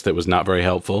gastroenterologist that was not very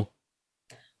helpful?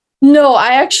 No,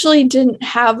 I actually didn't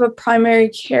have a primary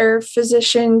care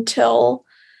physician till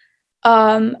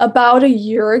about a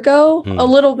year ago, a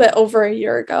little bit over a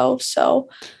year ago. So,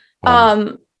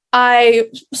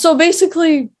 I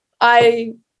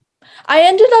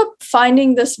ended up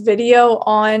finding this video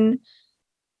on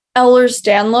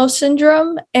Ehlers-Danlos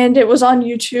syndrome, and it was on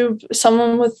YouTube.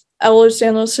 Someone with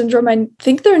Ehlers-Danlos syndrome, I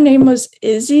think their name was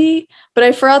Izzy, but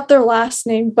I forgot their last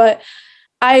name. But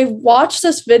I watched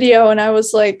this video and I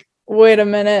was like, wait a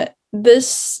minute,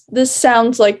 this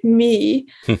sounds like me.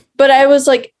 But I was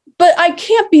like, but I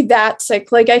can't be that sick.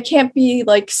 Like, I can't be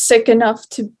like sick enough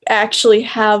to actually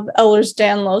have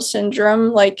Ehlers-Danlos syndrome.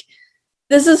 Like,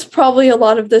 this is probably a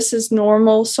lot of this is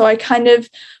normal. So I kind of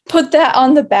put that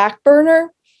on the back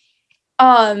burner.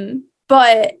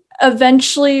 But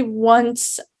eventually,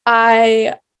 once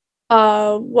I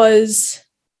was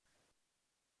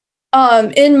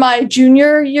in my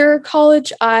junior year of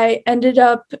college, I ended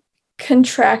up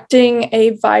contracting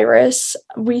a virus.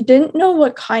 We didn't know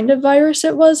what kind of virus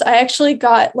it was. I actually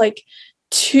got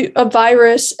a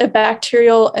virus, a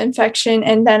bacterial infection,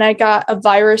 and then I got a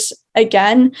virus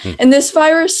again. And this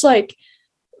virus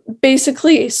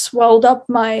basically swelled up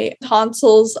my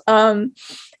tonsils.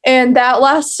 And that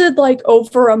lasted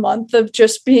over a month of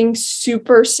just being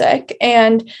super sick.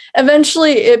 And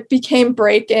eventually it became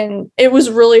break, and it was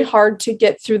really hard to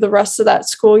get through the rest of that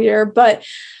school year. But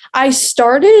I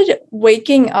started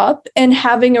waking up and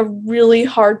having a really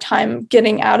hard time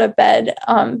getting out of bed.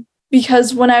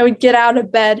 Because when I would get out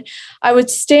of bed, I would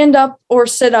stand up or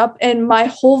sit up and my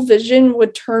whole vision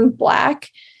would turn black.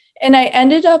 And I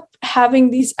ended up having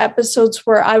these episodes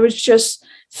where I was just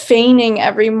feigning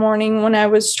every morning when I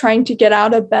was trying to get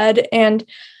out of bed. And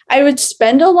I would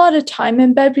spend a lot of time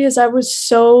in bed because I was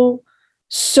so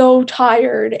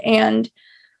tired, and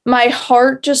my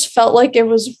heart just felt like it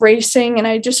was racing, and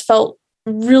I just felt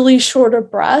really short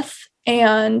of breath.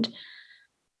 And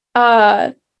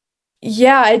I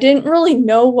didn't really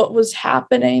know what was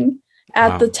happening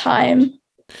at the time.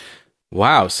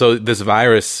 Wow. So this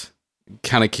virus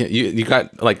kind of you got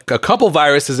a couple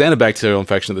viruses and a bacterial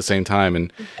infection at the same time,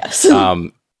 and yes.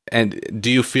 And do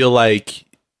you feel like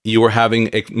you were having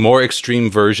more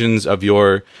extreme versions of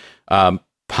your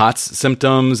POTS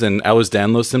symptoms and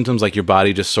Ehlers-Danlos symptoms? Like, your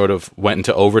body just sort of went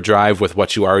into overdrive with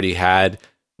what you already had,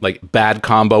 like bad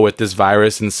combo with this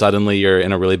virus, and suddenly you're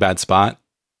in a really bad spot?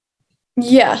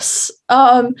 Yes.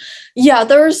 There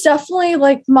was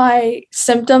definitely my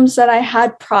symptoms that I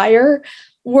had prior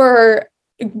were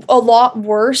a lot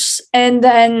worse. And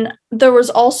then there was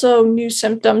also new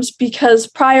symptoms, because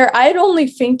prior I had only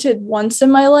fainted once in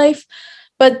my life.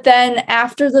 But then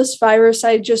after this virus,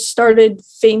 I just started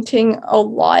fainting a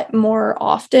lot more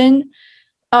often,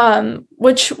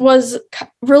 which was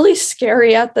really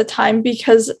scary at the time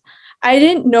because I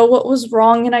didn't know what was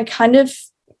wrong. And I kind of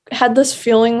had this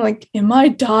feeling am I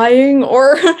dying?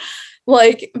 Or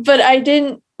but I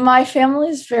didn't. My family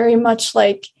is very much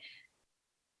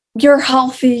you're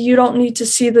healthy, you don't need to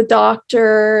see the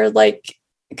doctor,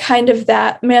 kind of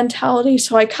that mentality.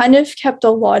 So I kind of kept a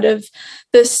lot of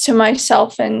this to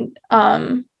myself, and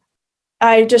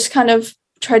I just kind of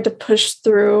tried to push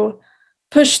through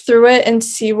it and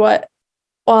see what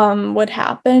would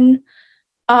happen.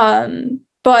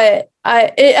 But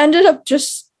it ended up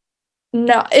just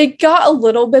no, it got a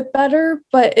little bit better,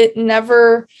 but it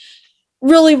never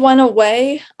really went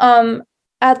away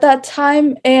at that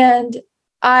time. And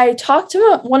I talked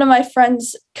to one of my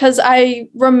friends because I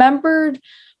remembered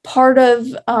part of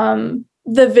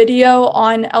the video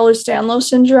on Ehlers-Danlos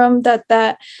syndrome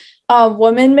that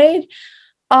woman made,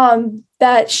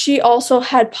 that she also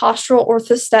had postural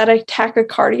orthostatic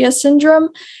tachycardia syndrome.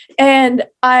 And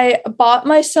I bought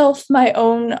myself my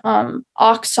own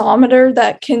oximeter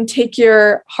that can take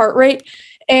your heart rate.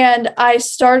 And I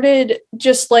started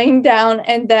just laying down,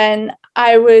 and then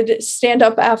I would stand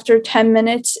up after 10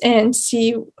 minutes and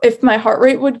see if my heart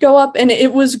rate would go up. And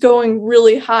it was going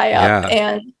really high up. Yeah.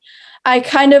 And I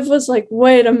kind of was like,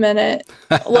 wait a minute,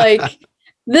 like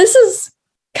this is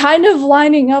kind of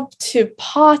lining up to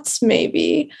POTS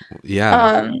maybe.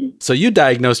 Yeah. So you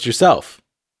diagnosed yourself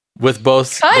with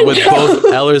both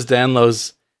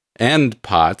Ehlers-Danlos and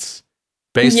POTS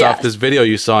based off this video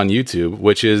you saw on YouTube,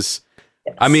 which is,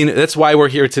 I mean, that's why we're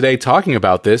here today talking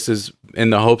about this, is in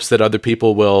the hopes that other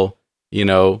people will,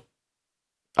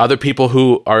 other people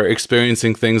who are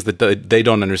experiencing things that they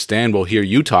don't understand will hear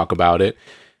you talk about it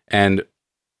and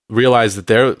realize that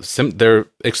their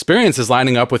experience is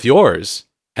lining up with yours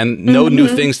and no new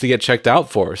things to get checked out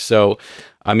for. So,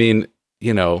 I mean,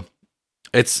 I'm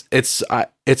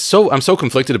so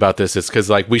conflicted about this. It's because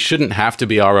like we shouldn't have to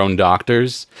be our own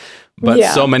doctors, but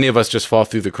so many of us just fall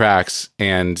through the cracks,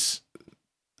 and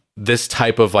this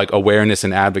type of like awareness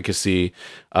and advocacy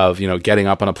of, getting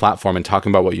up on a platform and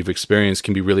talking about what you've experienced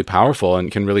can be really powerful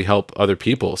and can really help other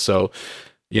people. So,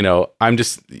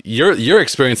 you're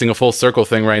experiencing a full circle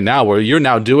thing right now where you're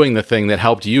now doing the thing that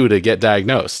helped you to get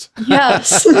diagnosed.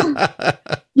 Yes.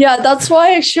 Yeah, that's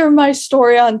why I share my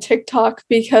story on TikTok,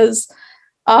 because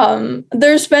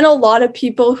there's been a lot of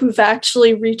people who've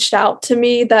actually reached out to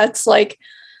me. That's like,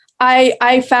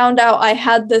 I found out I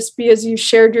had this because you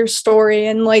shared your story,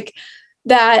 and like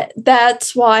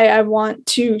that's why I want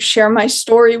to share my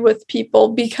story with people,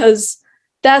 because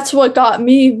that's what got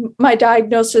me my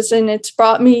diagnosis, and it's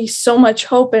brought me so much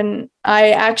hope. And I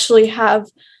actually have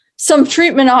some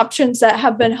treatment options that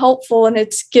have been helpful, and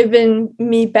it's given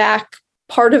me back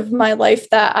part of my life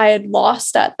that I had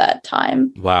lost at that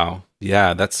time. Wow.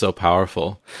 Yeah, that's so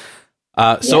powerful.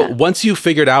 So once you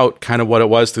figured out kind of what it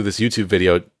was through this YouTube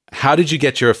video, how did you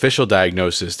get your official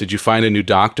diagnosis? Did you find a new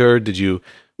doctor? Did you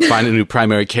find a new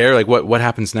primary care? Like what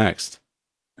happens next?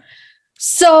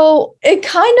 So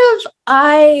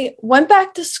I went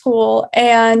back to school,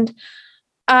 and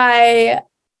I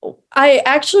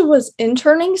actually was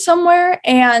interning somewhere,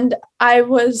 and I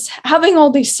was having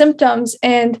all these symptoms,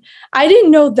 and I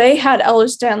didn't know they had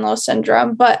Ehlers-Danlos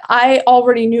syndrome, but I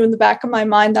already knew in the back of my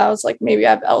mind that I was like, maybe I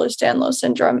have Ehlers-Danlos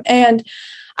syndrome. And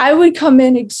I would come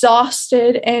in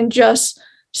exhausted and just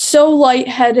so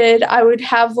lightheaded. I would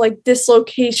have like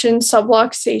dislocations,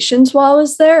 subluxations while I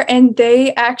was there. And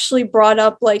they actually brought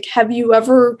up like, have you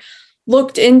ever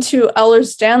looked into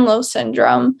Ehlers-Danlos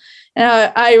syndrome?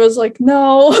 And I was like,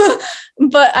 no,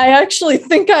 but I actually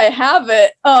think I have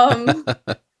it.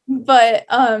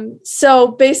 So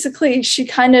basically she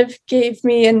kind of gave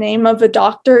me a name of a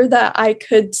doctor that I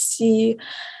could see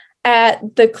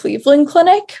at the Cleveland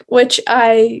Clinic, which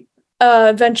I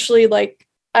eventually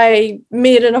I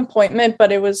made an appointment,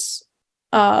 but it was,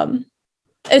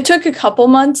 it took a couple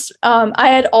months. I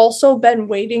had also been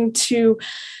waiting to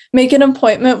make an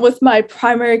appointment with my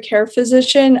primary care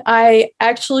physician. I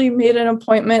actually made an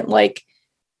appointment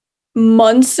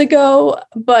months ago,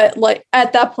 but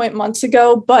at that point months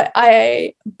ago, but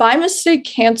I by mistake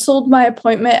canceled my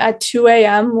appointment at 2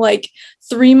 a.m.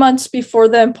 3 months before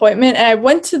the appointment. And I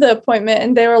went to the appointment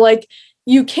and they were like,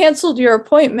 you canceled your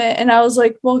appointment. And I was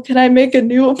like, well, can I make a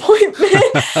new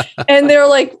appointment? And they were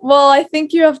like, well, I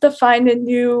think you have to find a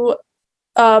new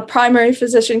primary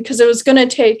physician, because it was going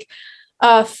to take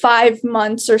 5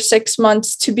 months or 6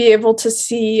 months to be able to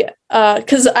see,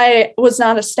 because I was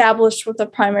not established with a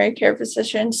primary care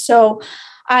physician. So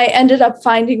I ended up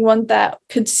finding one that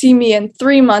could see me in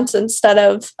 3 months instead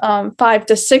of 5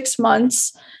 to 6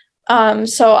 months.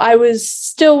 So I was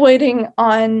still waiting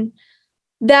on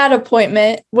that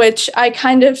appointment, which I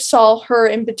kind of saw her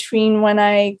in between when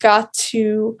I got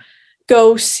to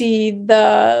go see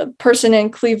the person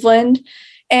in Cleveland.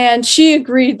 And she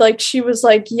agreed, she was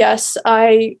like, yes,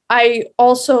 I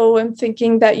also am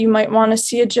thinking that you might want to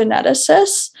see a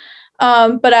geneticist.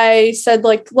 But I said,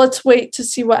 let's wait to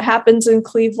see what happens in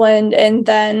Cleveland. And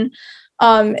then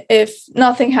if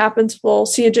nothing happens, we'll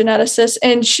see a geneticist.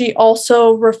 And she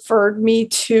also referred me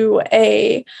to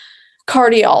a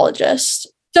cardiologist.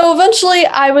 So eventually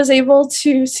I was able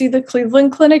to see the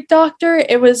Cleveland Clinic doctor.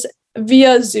 It was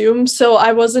via Zoom, so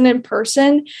I wasn't in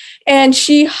person. And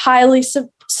she highly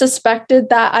suspected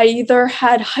that I either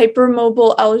had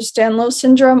hypermobile Ehlers-Danlos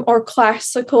syndrome or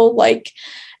classical like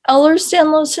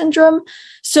Ehlers-Danlos syndrome.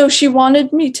 So she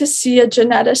wanted me to see a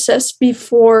geneticist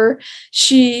before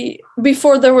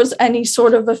there was any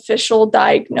sort of official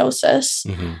diagnosis.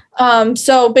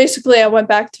 So basically I went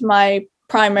back to my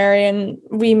primary and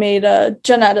we made a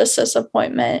geneticist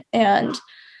appointment. And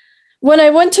when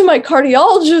I went to my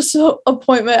cardiologist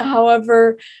appointment,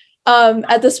 however,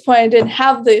 at this point, I didn't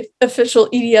have the official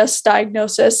EDS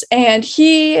diagnosis, and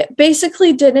he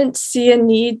basically didn't see a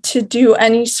need to do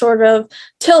any sort of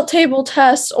tilt table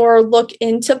tests or look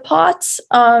into POTS.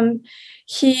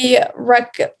 He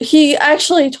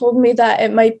actually told me that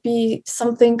it might be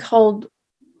something called,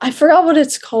 I forgot what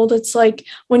it's called. It's like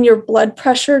when your blood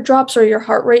pressure drops or your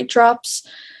heart rate drops.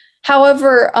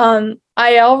 However,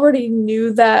 I already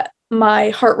knew that my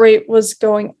heart rate was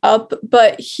going up,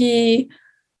 but he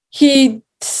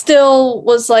still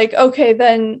was like, okay,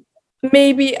 then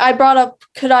maybe I brought up,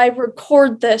 could I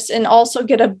record this and also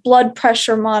get a blood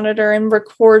pressure monitor and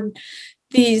record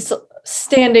these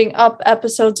standing up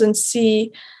episodes and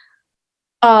see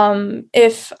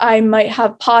if I might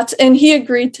have POTS? And he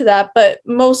agreed to that, but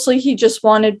mostly he just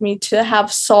wanted me to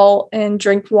have salt and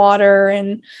drink water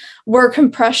and wear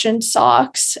compression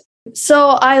socks. So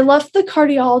I left the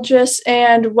cardiologist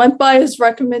and went by his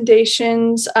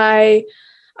recommendations. I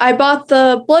bought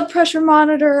the blood pressure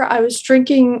monitor. I was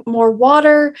drinking more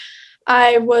water.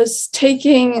 I was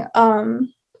taking,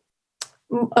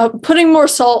 putting more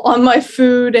salt on my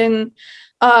food, and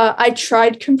I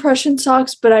tried compression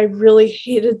socks, but I really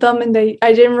hated them, and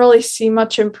I didn't really see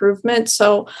much improvement,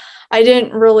 so I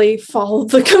didn't really follow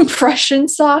the compression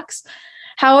socks.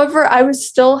 However, I was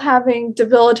still having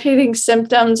debilitating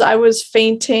symptoms. I was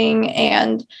fainting,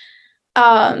 and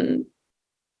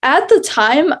at the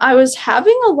time, I was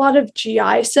having a lot of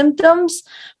GI symptoms,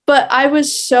 but I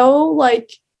was so like,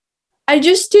 I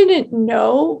just didn't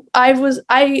know. I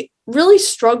really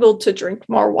struggled to drink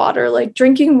more water. Like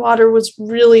drinking water was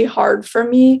really hard for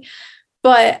me,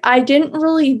 but I didn't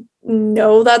really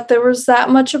know that there was that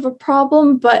much of a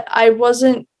problem, but I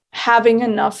wasn't having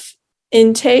enough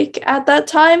intake at that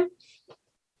time.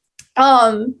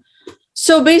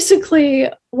 So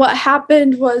basically what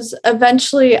happened was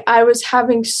eventually I was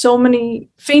having so many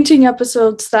fainting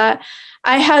episodes that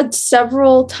I had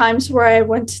several times where I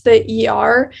went to the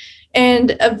ER,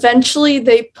 and eventually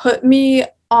they put me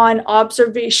on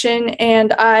observation.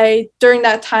 And during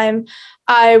that time,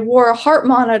 I wore a heart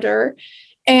monitor,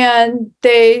 and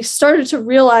they started to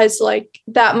realize like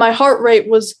that my heart rate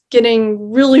was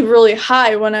getting really, really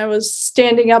high when I was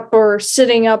standing up or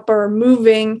sitting up or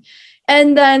moving.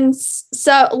 And then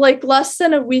so like less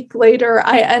than a week later,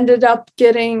 I ended up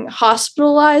getting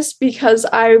hospitalized because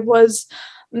I was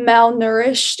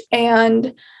malnourished.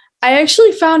 And I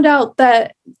actually found out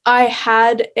that I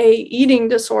had a eating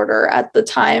disorder at the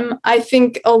time. I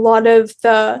think a lot of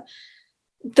the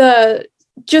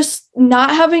just not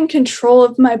having control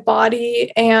of my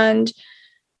body, and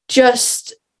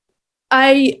just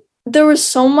there was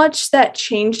so much that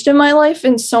changed in my life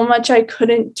and so much I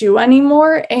couldn't do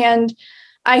anymore. And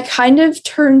I kind of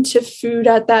turned to food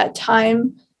at that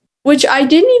time, which I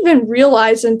didn't even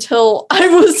realize until I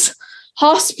was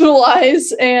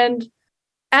hospitalized. And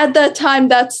at that time,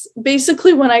 that's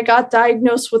basically when I got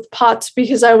diagnosed with POTS,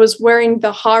 because I was wearing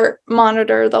the heart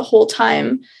monitor the whole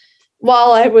time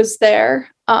while I was there.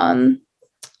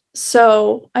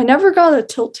 So I never got a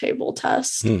tilt table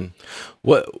test.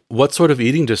 What sort of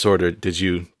eating disorder did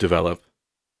you develop?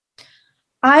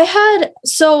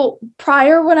 So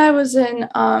prior, when I was in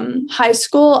high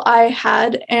school, I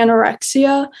had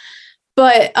anorexia,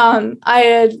 but I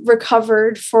had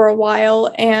recovered for a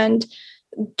while, and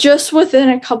just within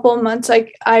a couple of months,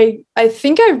 I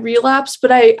think I relapsed,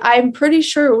 but I'm pretty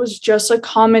sure it was just a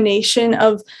combination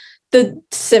of the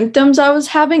symptoms I was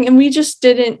having, and we just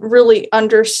didn't really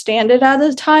understand it at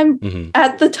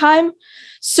the time.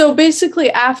 So basically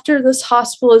after this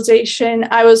hospitalization,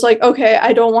 I was like, okay,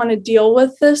 I don't want to deal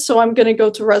with this. So I'm going to go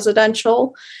to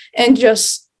residential and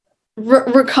just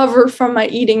recover from my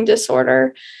eating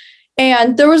disorder.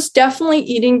 And there was definitely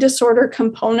eating disorder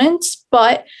components,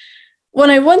 but when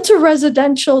I went to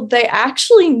residential, they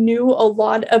actually knew a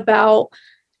lot about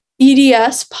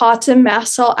EDS, POTS, and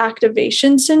mast cell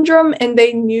activation syndrome, and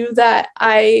they knew that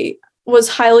I was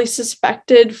highly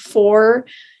suspected for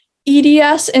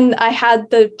EDS, and I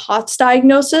had the POTS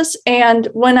diagnosis. And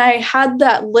when I had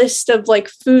that list of like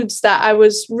foods that I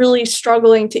was really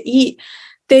struggling to eat,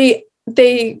 they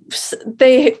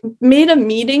made a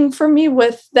meeting for me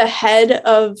with the head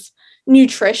of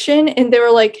nutrition, and they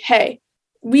were like, hey,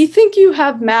 we think you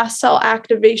have mast cell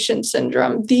activation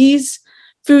syndrome. These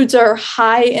foods are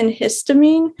high in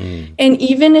histamine. And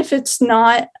even if it's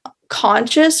not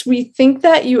conscious, we think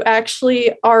that you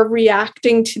actually are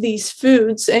reacting to these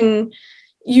foods, and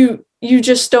you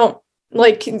just don't,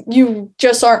 like, you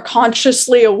just aren't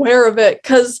consciously aware of it,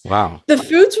 because Wow. the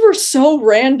foods were so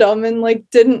random and like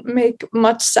didn't make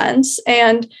much sense.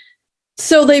 And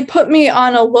so they put me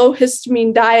on a low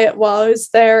histamine diet while I was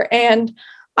there, and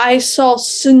I saw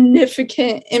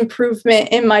significant improvement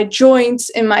in my joints,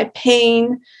 in my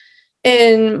pain,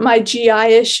 in my GI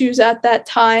issues at that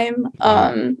time.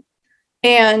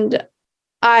 And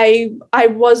I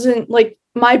wasn't, like,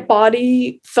 my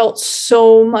body felt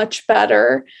so much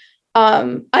better.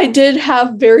 I did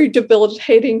have very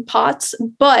debilitating POTS,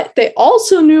 but they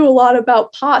also knew a lot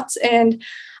about POTS, and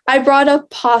I brought up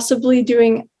possibly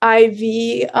doing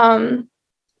IV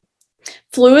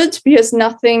fluids because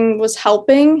nothing was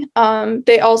helping.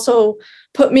 They also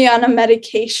put me on a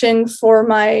medication for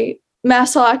my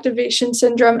mast cell activation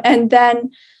syndrome, and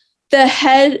then the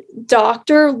head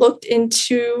doctor looked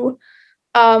into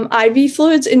IV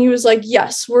fluids, and he was like,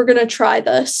 yes, we're going to try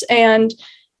this. And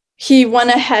he went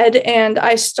ahead, and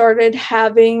I started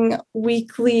having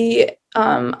weekly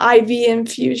IV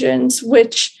infusions,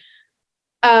 which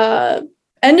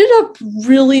ended up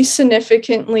really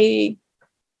significantly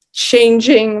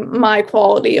changing my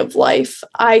quality of life.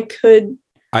 IV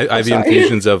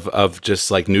infusions of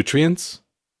just like nutrients?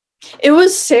 It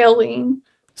was saline.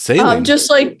 Saline?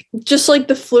 Just like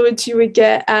the fluids you would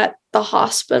get at the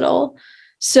hospital.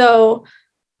 So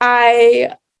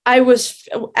I was,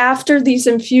 after these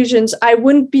infusions, I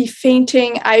wouldn't be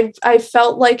fainting. I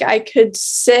felt like I could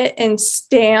sit and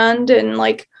stand and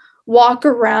like walk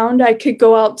around. I could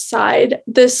go outside.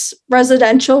 This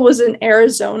residential was in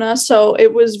Arizona, so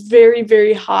it was very,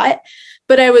 very hot,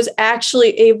 but I was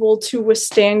actually able to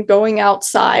withstand going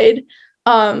outside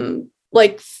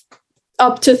like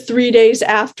up to 3 days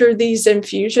after these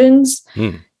infusions.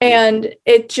 And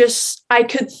it just, I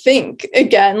could think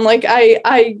again. Like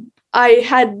I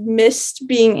had missed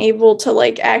being able to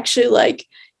like actually like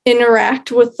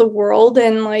interact with the world,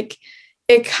 and like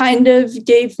it kind of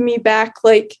gave me back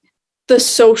like the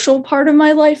social part of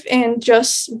my life and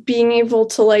just being able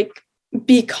to like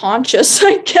be conscious,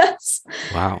 I guess.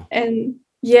 Wow. And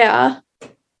yeah.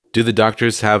 Do the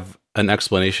doctors have an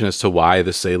explanation as to why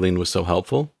the saline was so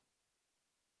helpful?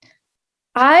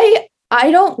 I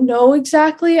don't know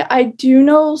exactly. I do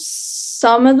know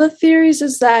some of the theories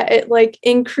is that it like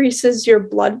increases your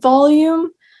blood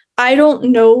volume. I don't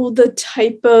know the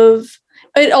type of,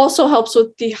 it also helps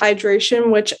with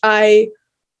dehydration, which I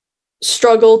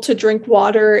struggle to drink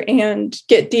water and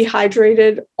get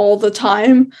dehydrated all the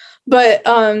time. But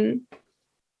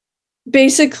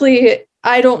basically,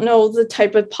 I don't know the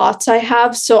type of POTS I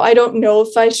have, so I don't know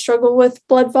if I struggle with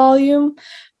blood volume.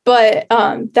 But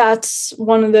that's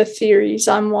one of the theories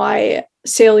on why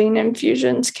saline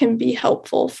infusions can be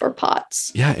helpful for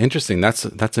POTS. Yeah, interesting. That's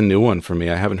a new one for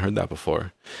me. I haven't heard that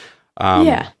before.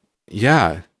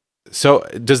 Yeah. So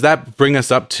does that bring us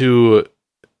up to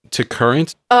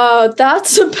current?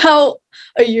 That's about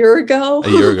a year ago. A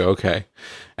year ago, okay.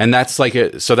 And that's like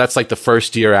that's like the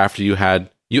first year after you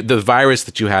had the virus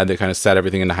that you had that kind of set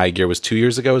everything into high gear was 2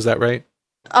 years ago. Is that right?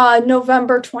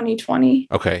 November 2020.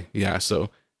 Okay, yeah. So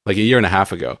like a year and a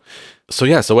half ago. So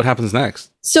yeah. So what happens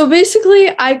next? So basically,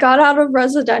 I got out of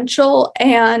residential,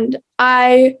 and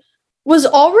I was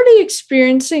already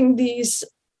experiencing these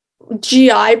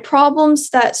GI problems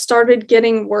that started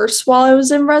getting worse while I was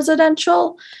in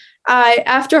residential.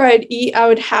 After I'd eat, I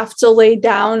would have to lay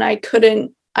down. I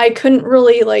couldn't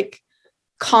really like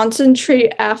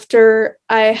concentrate after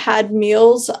I had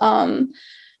meals.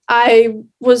 I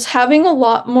was having a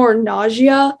lot more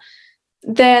nausea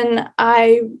than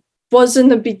I was in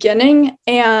the beginning,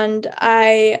 and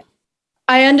I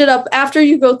ended up, after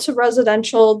you go to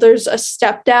residential, there's a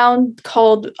step down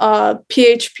called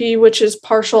PHP, which is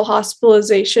partial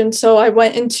hospitalization. So I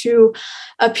went into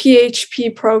a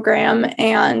PHP program,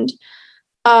 and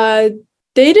they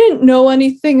didn't know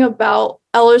anything about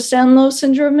Ehlers-Danlos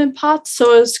syndrome and POTS,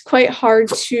 so it was quite hard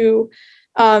to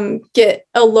get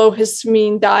a low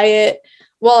histamine diet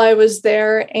while I was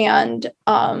there. And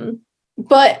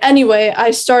but anyway,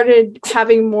 I started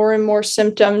having more and more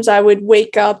symptoms. I would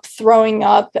wake up throwing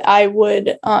up. I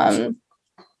would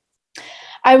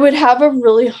have a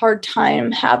really hard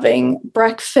time having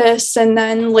breakfast. And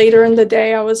then later in the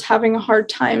day, I was having a hard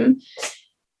time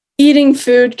eating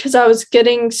food because I was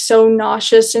getting so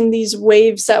nauseous in these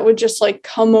waves that would just like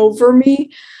come over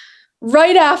me.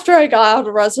 right after I got out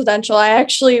of residential, I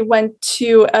actually went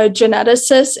to a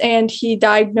geneticist and he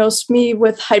diagnosed me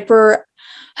with hypermobile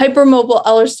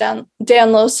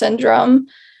Ehlers-Danlos syndrome.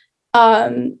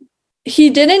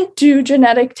 He didn't do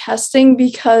genetic testing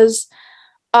because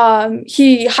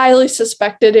he highly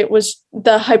suspected it was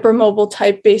the hypermobile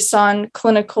type based on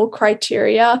clinical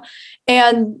criteria.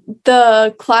 And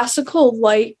the classical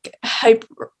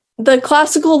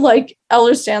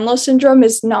Ehlers-Danlos syndrome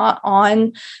is not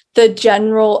on the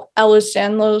general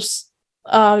Ehlers-Danlos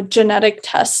genetic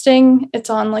testing. It's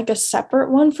on like a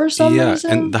separate one for some reason.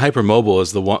 Yeah, and the hypermobile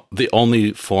is the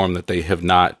only form that they have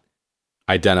not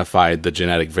identified the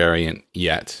genetic variant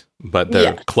yet, but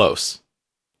they're close.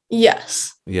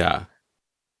 Yes. Yeah.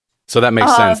 So that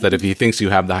makes sense that if he thinks you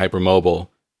have the hypermobile,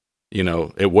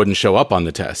 it wouldn't show up on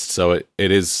the test. So it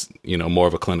is, more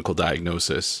of a clinical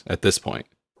diagnosis at this point.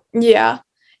 Yeah.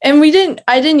 And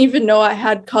I didn't even know I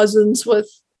had cousins with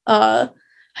hypermobile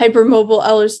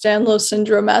Ehlers-Danlos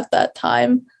syndrome at that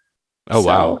time. Oh,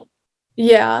 wow.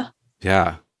 Yeah.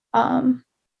 Yeah. But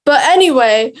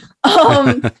anyway,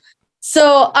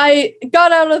 so I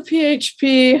got out of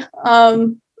PHP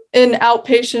in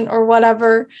outpatient or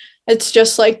whatever. It's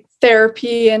just like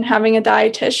therapy and having a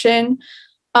dietitian.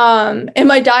 And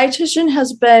my dietitian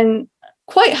has been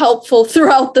quite helpful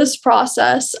throughout this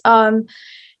process.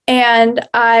 And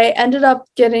I ended up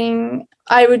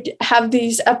I would have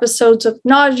these episodes of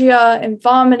nausea and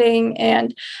vomiting,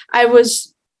 and I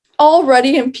was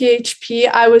already in PHP.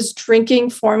 I was drinking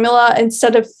formula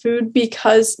instead of food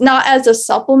because not as a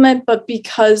supplement, but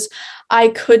because I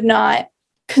could not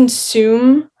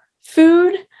consume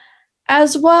food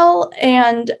as well.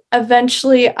 And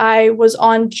eventually I was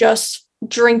on just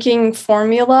drinking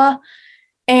formula.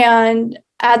 And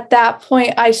at that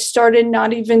point, I started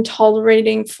not even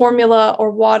tolerating formula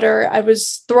or water. I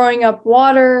was throwing up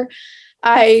water.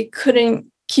 I couldn't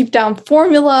keep down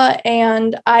formula.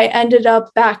 And I ended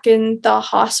up back in the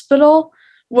hospital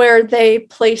where they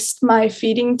placed my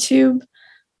feeding tube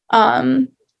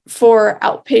for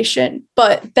outpatient.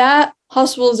 But that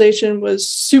hospitalization was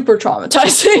super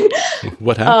traumatizing.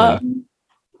 What happened?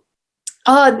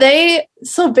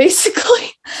 So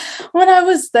basically, when I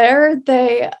was there,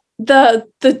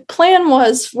 the plan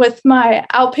was with my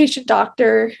outpatient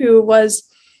doctor,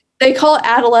 they call it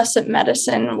adolescent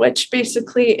medicine, which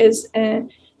basically is a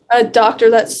doctor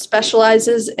that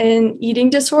specializes in eating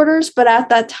disorders. But at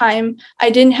that time, I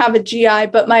didn't have a GI,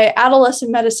 but my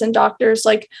adolescent medicine doctor is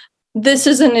like, this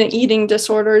isn't an eating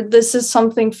disorder. This is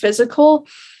something physical.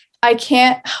 I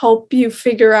can't help you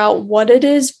figure out what it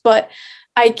is, but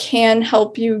I can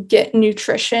help you get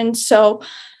nutrition. So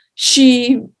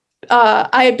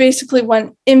I basically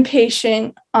went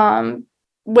inpatient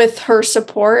with her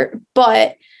support.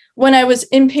 But when I was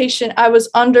inpatient, I was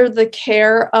under the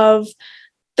care of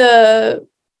the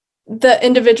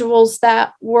individuals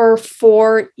that were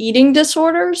for eating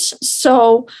disorders.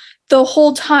 So the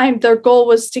whole time their goal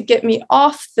was to get me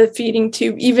off the feeding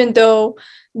tube, even though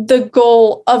the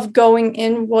goal of going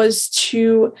in was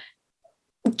to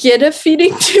get a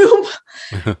feeding tube.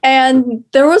 And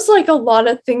there was like a lot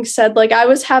of things said, like I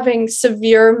was having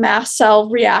severe mast cell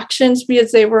reactions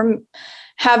because they were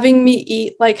having me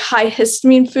eat like high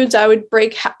histamine foods. I would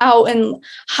break out in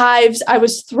hives. I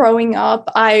was throwing up.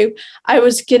 I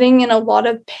was getting in a lot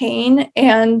of pain,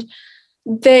 and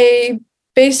they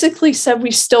basically said,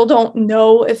 we still don't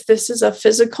know if this is a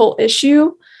physical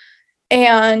issue.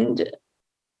 And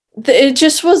it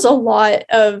just was a lot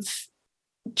of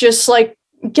just like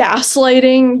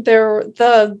gaslighting.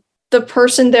 The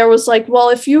person there was like, well,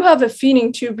 if you have a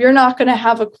feeding tube, you're not going to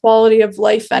have a quality of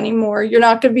life anymore. You're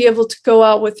not going to be able to go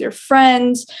out with your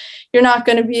friends. You're not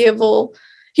going to be able.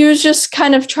 He was just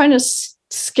kind of trying to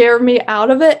scare me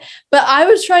out of it. But I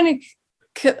was trying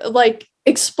to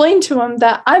explain to him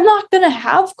that I'm not going to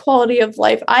have quality of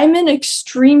life. I'm in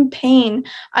extreme pain.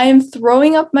 I am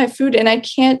throwing up my food and I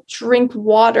can't drink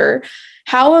water.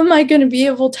 How am I going to be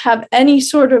able to have any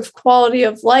sort of quality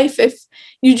of life if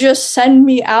you just send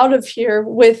me out of here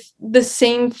with the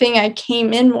same thing I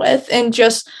came in with and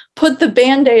just put the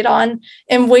Band-Aid on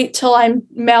and wait till I'm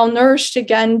malnourished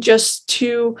again just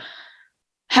to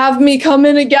have me come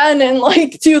in again and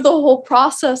do the whole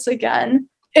process again?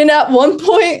 And at one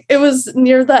point, it was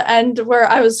near the end where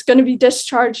I was going to be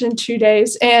discharged in 2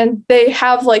 days, and they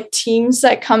have teams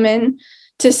that come in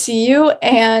to see you.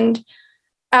 And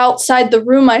outside the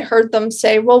room, I heard them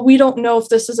say, well, we don't know if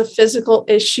this is a physical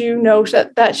issue. Know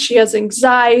that she has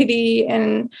anxiety.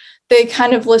 And they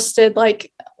kind of listed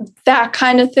that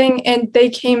kind of thing. And they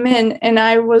came in, and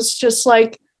I was just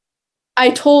I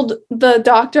told the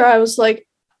doctor, I was like,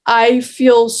 I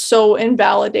feel so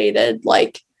invalidated.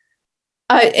 Like,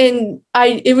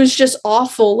 it was just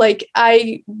awful. Like,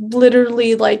 I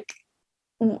literally, like,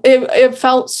 it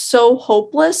felt so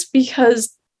hopeless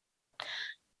because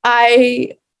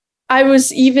I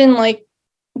was even like,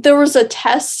 there was a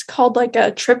test called like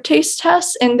a tryptase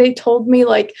test, and they told me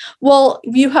like, well,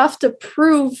 you have to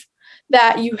prove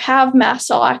that you have mast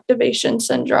cell activation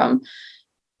syndrome.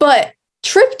 But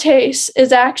tryptase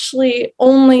is actually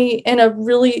only in a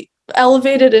really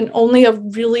elevated in only a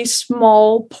really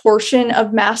small portion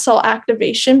of mast cell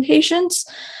activation patients.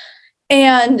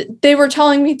 And they were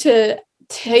telling me to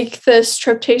take this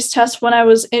tryptase test when I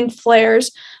was in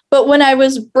flares. But when I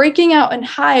was breaking out in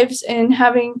hives and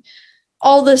having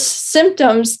all the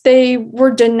symptoms, they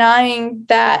were denying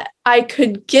that I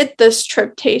could get this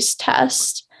tryptase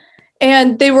test.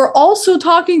 And they were also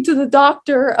talking to the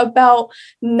doctor about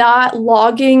not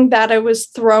logging that I was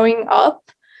throwing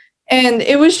up. And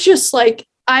it was just like,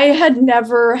 I had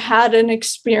never had an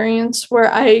experience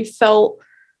where I felt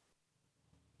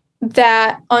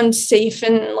that unsafe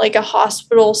in like a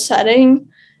hospital setting.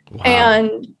 Wow.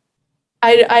 And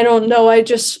I don't know. I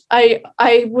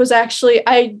was actually,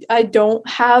 I don't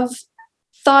have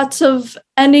thoughts of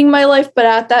ending my life, but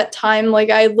at that time, like,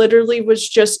 I literally was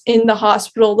just in the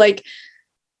hospital, like,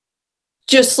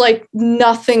 just like,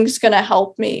 nothing's going to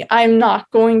help me. I'm not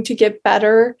going to get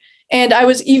better. And I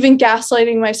was even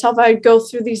gaslighting myself. I'd go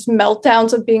through these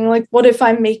meltdowns of being like, what if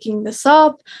I'm making this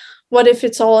up? What if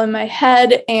it's all in my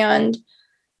head? And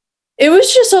it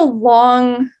was just a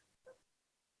long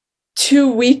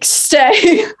 2-week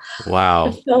stay. Wow.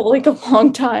 It felt like a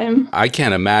long time. I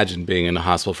can't imagine being in the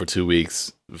hospital for 2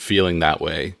 weeks feeling that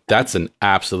way. That's an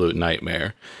absolute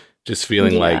nightmare. Just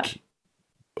feeling like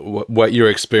what you're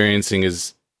experiencing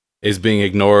is being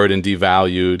ignored and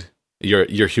devalued.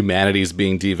 Your humanity is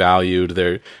being devalued.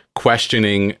 They're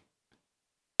questioning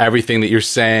everything that you're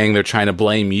saying. They're trying to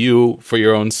blame you for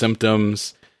your own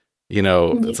symptoms. You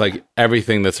know, it's like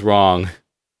everything that's wrong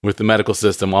with the medical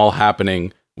system all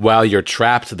happening while you're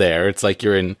trapped there. It's like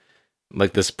you're in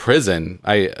like this prison.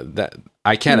 That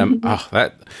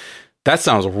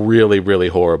sounds really, really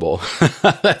horrible.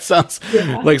 That sounds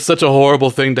like such a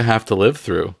horrible thing to have to live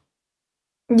through.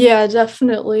 Yeah,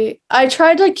 definitely. I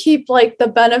tried to keep like the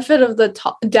benefit of the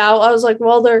doubt. I was like,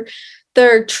 well,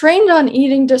 they're trained on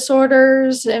eating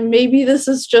disorders, and maybe this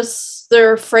is just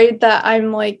they're afraid that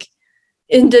I'm like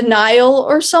in denial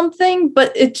or something,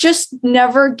 but it just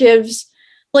never gives.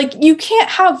 Like, you can't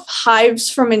have hives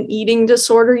from an eating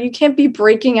disorder. You can't be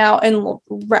breaking out in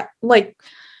like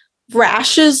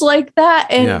rashes like that.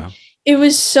 And it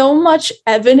was so much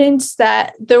evidence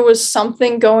that there was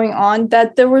something going on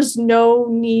that there was no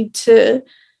need to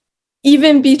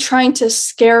even be trying to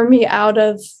scare me out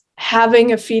of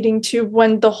having a feeding tube,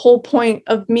 when the whole point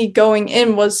of me going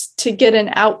in was to get an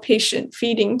outpatient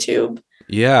feeding tube.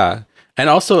 Yeah. And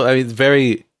also, I mean,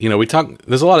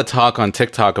 there's a lot of talk on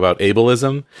TikTok about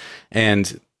ableism,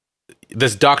 and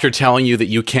this doctor telling you that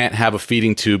you can't have a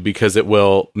feeding tube because it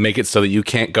will make it so that you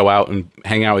can't go out and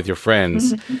hang out with your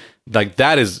friends. Mm-hmm. Like,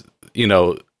 that is,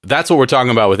 that's what we're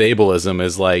talking about with ableism,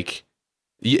 is like,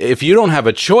 if you don't have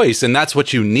a choice and that's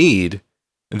what you need,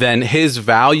 then his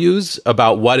values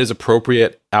about what is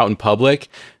appropriate out in public,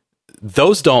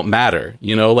 those don't matter.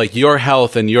 Like, your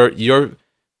health and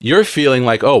you're feeling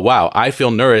like, oh, wow, I feel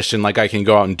nourished and like I can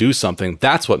go out and do something.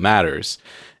 That's what matters.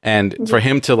 And for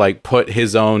him to like put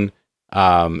his own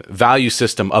value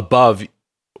system above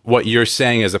what you're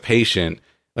saying as a patient,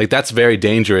 like, that's very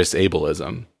dangerous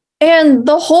ableism. And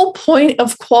the whole point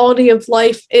of quality of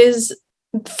life is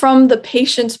from the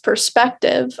patient's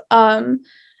perspective.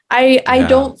 I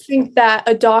don't think that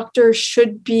a doctor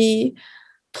should be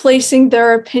placing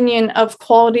their opinion of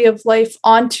quality of life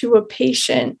onto a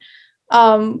patient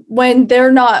when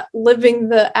they're not living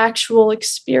the actual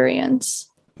experience.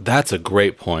 That's a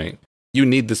great point. You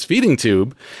need this feeding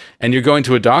tube, and you're going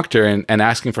to a doctor and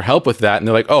asking for help with that. And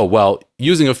they're like, oh, well,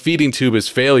 using a feeding tube is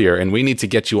failure, and we need to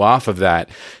get you off of that.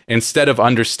 Instead of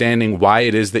understanding why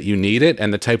it is that you need it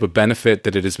and the type of benefit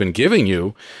that it has been giving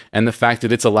you, and the fact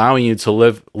that it's allowing you to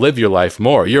live your life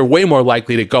more. You're way more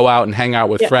likely to go out and hang out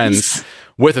with friends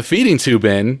with a feeding tube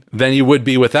in than you would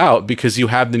be without, because you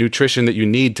have the nutrition that you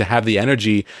need to have the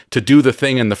energy to do the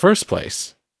thing in the first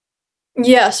place.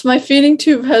 Yes, my feeding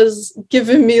tube has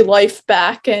given me life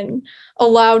back and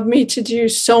allowed me to do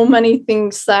so many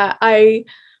things that I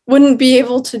wouldn't be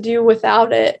able to do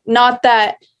without it. Not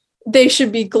that they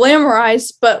should be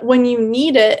glamorized, but when you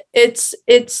need it,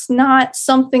 it's not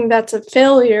something that's a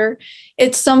failure.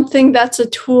 It's something that's a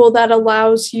tool that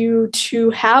allows you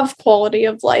to have quality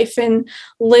of life and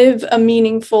live a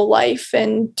meaningful life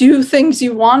and do things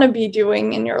you want to be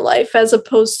doing in your life, as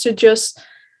opposed to just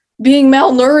being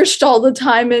malnourished all the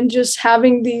time and just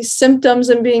having these symptoms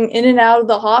and being in and out of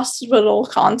the hospital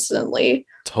constantly.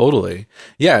 Totally.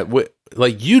 Yeah.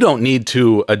 Like, you don't need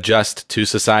to adjust to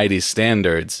society's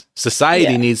standards.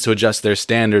 Society needs to adjust their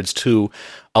standards to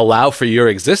allow for your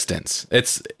existence.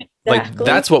 It's like,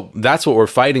 that's what we're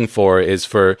fighting for, is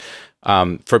for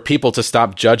people to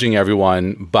stop judging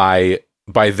everyone by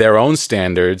their own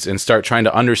standards and start trying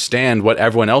to understand what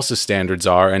everyone else's standards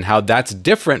are and how that's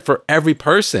different for every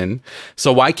person.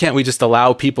 So why can't we just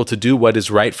allow people to do what is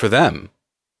right for them?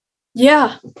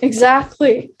 Yeah,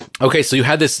 exactly. Okay, so you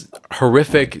had this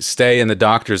horrific stay in the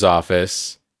doctor's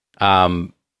office.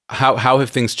 How have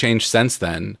things changed since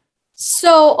then?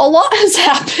 So a lot has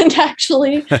happened,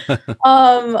 actually.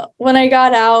 When I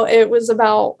got out, it was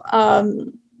about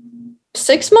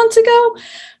 6 months ago.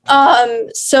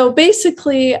 So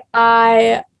basically,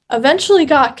 I eventually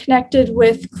got connected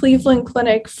with Cleveland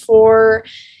Clinic for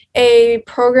a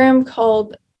program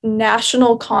called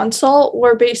National Consult,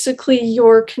 where basically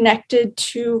you're connected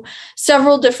to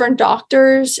several different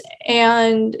doctors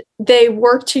and they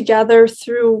work together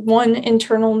through one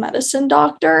internal medicine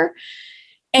doctor.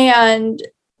 And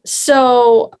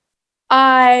so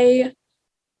I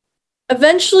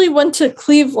eventually went to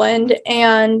Cleveland,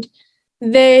 and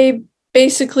they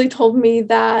basically told me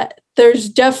that there's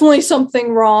definitely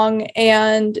something wrong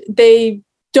and they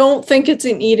don't think it's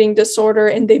an eating disorder,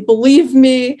 and they believe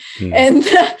me. And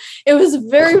it was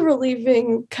very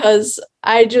relieving, because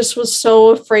I just was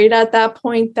so afraid at that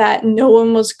point that no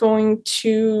one was going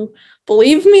to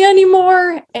believe me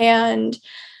anymore. And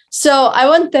so I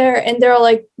went there, and they're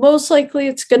like, most likely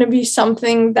it's going to be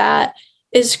something that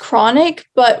is chronic,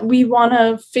 but we want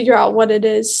to figure out what it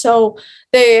is. So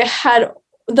they had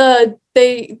the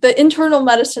internal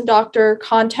medicine doctor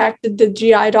contacted the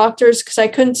GI doctors, because I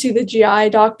couldn't see the GI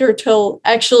doctor till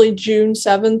actually June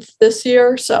 7th this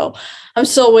year. So I'm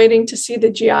still waiting to see the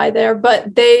GI there,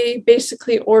 but they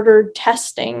basically ordered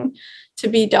testing to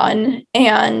be done.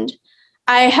 And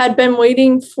I had been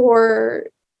waiting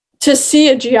to see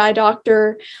a GI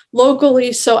doctor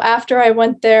locally. So after I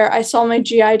went there, I saw my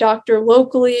GI doctor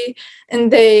locally,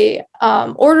 and they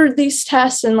ordered these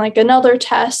tests and like another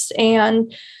test,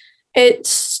 and it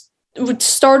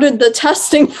started the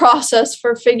testing process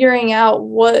for figuring out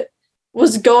what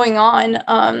was going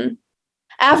on.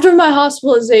 After my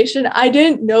hospitalization, I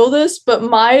didn't know this, but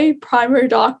my primary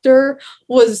doctor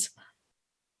was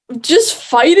just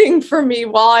fighting for me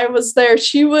while I was there.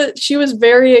 She was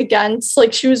very against,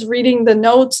 like, she was reading the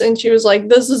notes and she was like,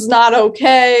 this is not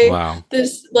okay. Wow.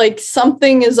 This, like,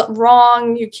 something is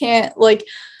wrong. You can't, like,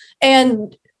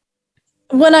 and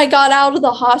when I got out of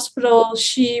the hospital,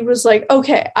 she was like,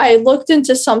 okay, I looked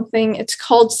into something. It's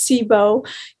called SIBO.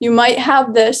 You might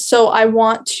have this. So I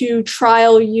want to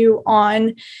trial you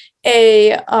on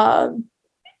a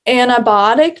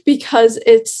antibiotic, because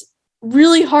it's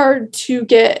really hard to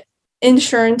get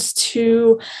insurance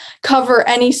to cover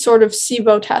any sort of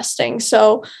SIBO testing.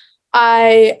 So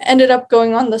I ended up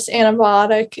going on this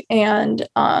antibiotic, and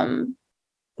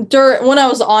when I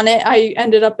was on it, I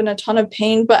ended up in a ton of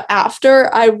pain. But after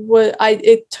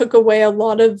it took away a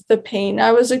lot of the pain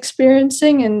I was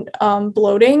experiencing and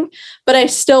bloating, but I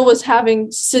still was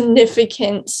having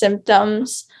significant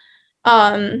symptoms.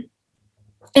 And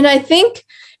I think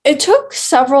it took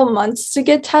several months to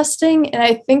get testing. And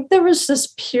I think there was this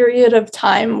period of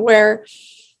time where,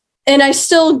 and I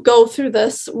still go through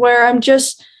this, where I'm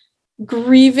just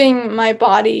grieving my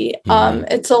body.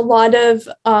 It's a lot of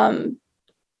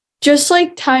just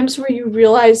like times where you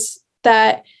realize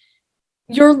that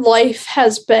your life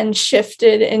has been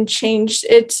shifted and changed.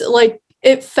 It's like,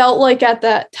 it felt like at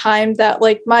that time that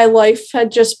like my life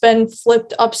had just been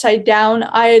flipped upside down.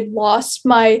 I had lost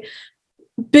my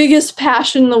biggest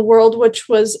passion in the world, which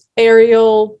was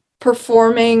aerial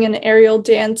performing and aerial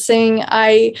dancing.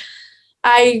 I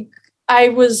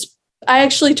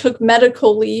actually took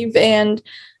medical leave, and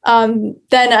then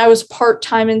I was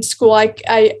part-time in school.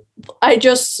 I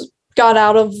just got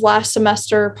out of last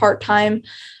semester part-time.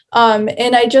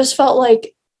 And I just felt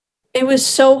like it was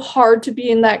so hard to be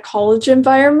in that college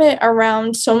environment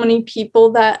around so many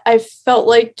people that I felt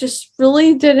like just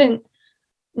really didn't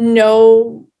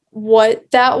know what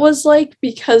that was like,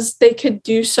 because they could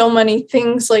do so many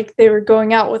things. Like, they were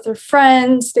going out with their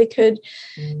friends.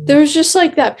 There was just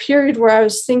like that period where I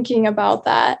was thinking about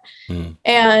that.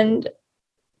 And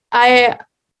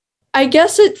I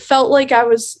guess it felt like I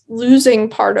was losing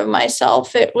part of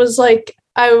myself. It was like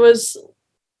I was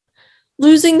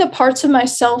losing the parts of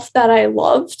myself that I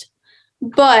loved.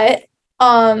 But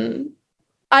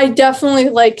I definitely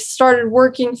like started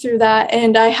working through that,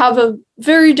 and I have a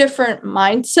very different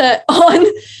mindset on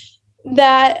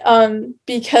that,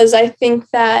 because I think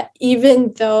that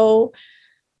even though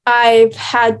I've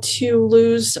had to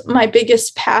lose my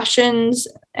biggest passions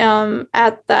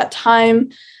at that time,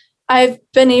 I've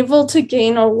been able to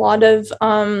gain a lot of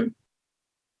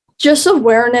just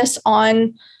awareness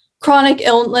on chronic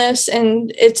illness,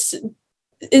 and it's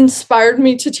inspired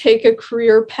me to take a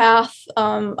career path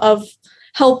of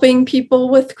helping people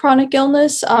with chronic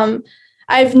illness.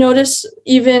 I've noticed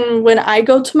even when I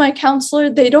go to my counselor,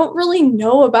 they don't really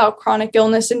know about chronic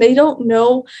illness, and they don't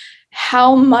know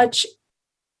how much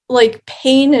like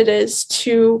pain it is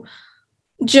to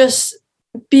just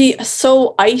be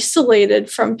so isolated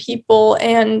from people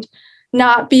and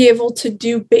not be able to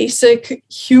do basic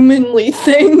humanly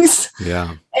things.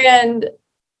 Yeah. And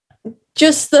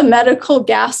just the medical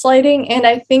gaslighting. And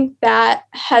I think that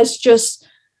has just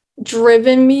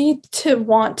driven me to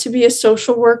want to be a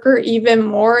social worker even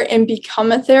more and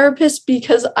become a therapist,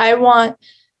 because I want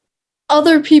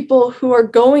other people who are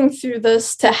going through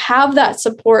this to have that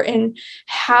support and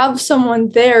have someone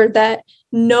there that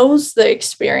knows the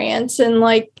experience. And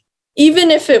like,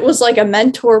 even if it was like a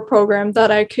mentor program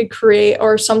that I could create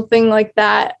or something like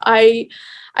that, I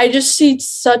just see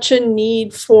such a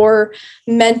need for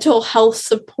mental health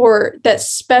support that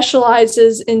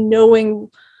specializes in knowing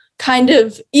kind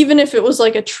of, even if it was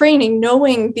like a training,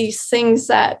 knowing these things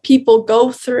that people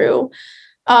go through.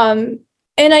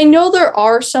 And I know there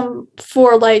are some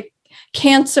for like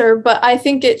cancer, but I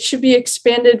think it should be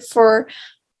expanded for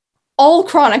all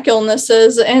chronic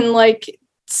illnesses. And like,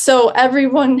 so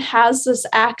everyone has this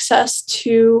access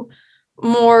to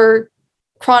more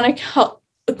chronic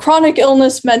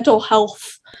illness, mental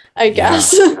health, I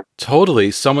guess. Yeah,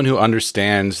 totally. Someone who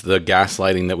understands the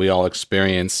gaslighting that we all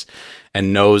experience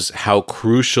and knows how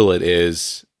crucial it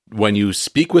is when you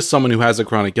speak with someone who has a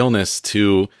chronic illness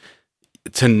to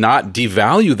not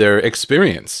devalue their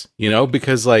experience,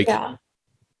 because like, yeah.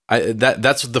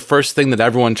 That's the first thing that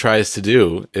everyone tries to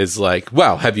do is like,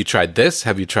 well, have you tried this?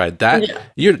 Have you tried that?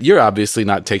 Yeah. You're obviously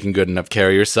not taking good enough care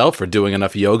of yourself or doing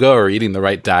enough yoga or eating the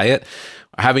right diet,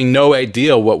 having no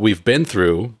idea what we've been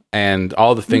through and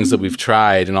all the things that we've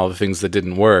tried and all the things that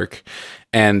didn't work.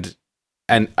 And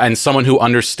someone who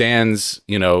understands,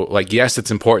 like, yes,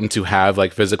 it's important to have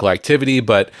like physical activity,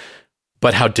 but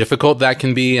how difficult that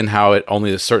can be and how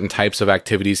only certain types of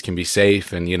activities can be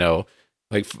safe, and,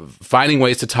 like finding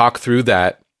ways to talk through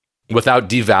that without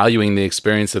devaluing the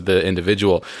experience of the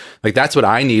individual. Like that's what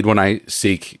I need when I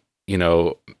seek,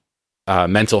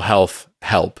 mental health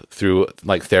help through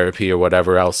like therapy or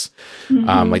whatever else.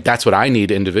 Like that's what I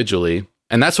need individually.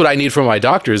 And that's what I need from my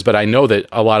doctors. But I know that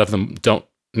a lot of them don't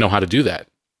know how to do that.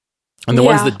 And the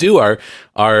ones that do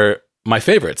are my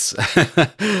favorites.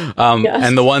 Yes.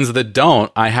 And the ones that don't,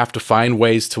 I have to find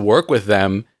ways to work with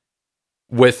them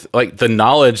with like the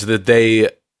knowledge that they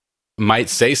might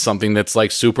say something that's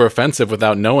like super offensive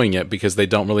without knowing it, because they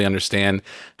don't really understand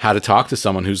how to talk to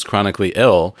someone who's chronically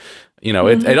ill.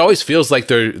 It always feels like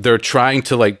they're trying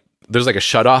to like, there's like a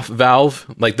shut off valve.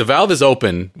 Like the valve is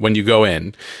open when you go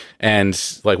in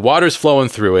and like water's flowing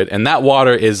through it. And that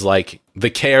water is like the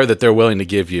care that they're willing to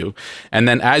give you. And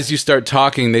then as you start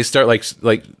talking, they start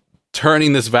like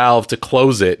turning this valve to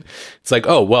close it. It's like,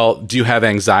 oh, well, do you have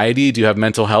anxiety? Do you have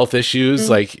mental health issues?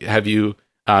 Like, have you,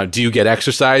 do you get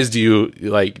exercise? Do you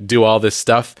like do all this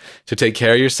stuff to take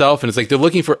care of yourself? And it's like, they're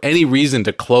looking for any reason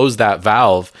to close that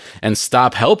valve and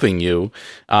stop helping you.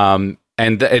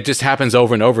 And it just happens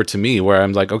over and over to me where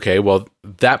I'm like, okay, well,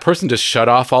 that person just shut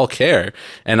off all care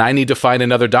and I need to find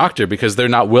another doctor because they're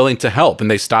not willing to help. And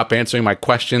they stop answering my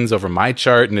questions over my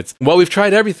chart. And it's, well, we've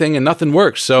tried everything and nothing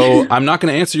works. So I'm not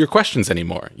going to answer your questions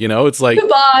anymore. It's like,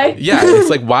 goodbye. Yeah. It's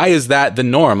like, why is that the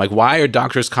norm? Like, why are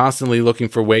doctors constantly looking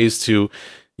for ways to,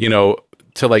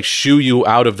 to like shoo you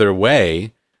out of their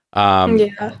way? And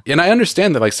I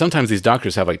understand that like sometimes these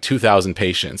doctors have like 2,000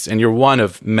 patients and you're one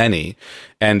of many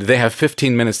and they have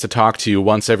 15 minutes to talk to you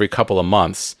once every couple of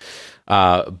months.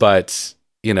 But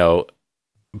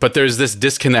there's this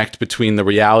disconnect between the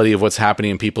reality of what's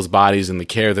happening in people's bodies and the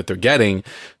care that they're getting.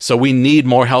 So we need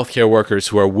more healthcare workers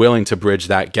who are willing to bridge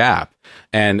that gap,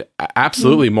 and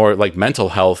absolutely more like mental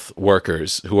health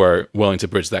workers who are willing to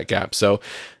bridge that gap. So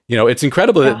it's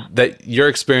incredible that your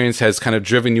experience has kind of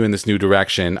driven you in this new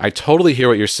direction. I totally hear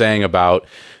what you're saying about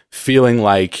feeling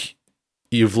like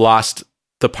you've lost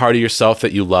the part of yourself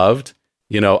that you loved,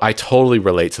 I totally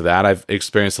relate to that. I've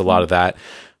experienced a lot of that.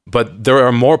 But there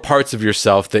are more parts of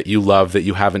yourself that you love that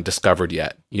you haven't discovered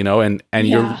yet, and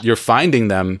you're finding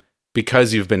them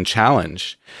because you've been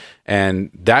challenged.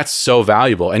 And that's so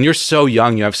valuable. And you're so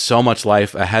young, you have so much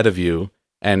life ahead of you,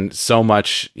 and so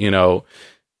much,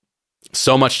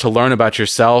 so much to learn about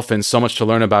yourself, and so much to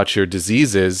learn about your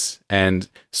diseases, and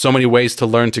so many ways to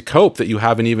learn to cope that you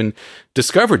haven't even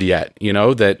discovered yet,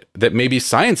 that maybe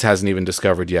science hasn't even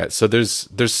discovered yet. So there's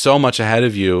so much ahead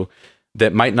of you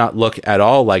that might not look at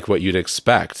all like what you'd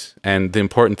expect. And the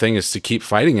important thing is to keep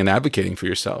fighting and advocating for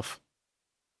yourself.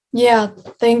 Yeah,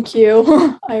 thank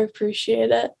you. I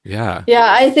appreciate it. Yeah.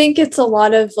 Yeah, I think it's a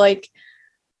lot of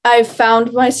I've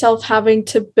found myself having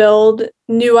to build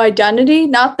new identity.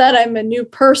 Not that I'm a new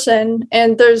person,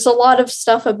 and there's a lot of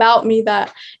stuff about me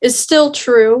that is still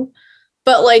true,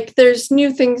 but there's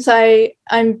new things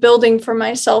I'm building for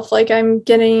myself. I'm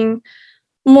getting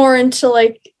more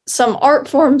into some art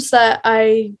forms that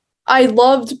I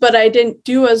loved, but I didn't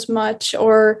do as much,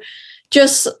 or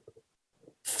just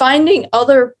finding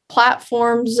other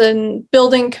platforms and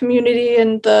building community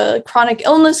in the chronic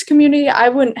illness community. I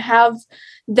wouldn't have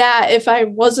that if I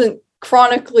wasn't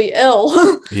chronically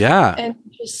ill. Yeah. And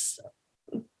just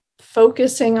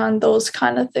focusing on those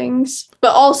kind of things.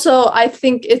 But also, I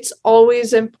think it's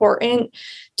always important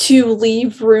to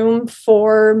leave room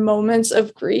for moments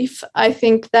of grief. I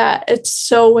think that it's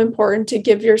so important to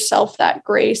give yourself that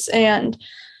grace and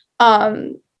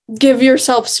give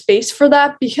yourself space for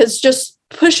that, because just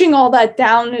pushing all that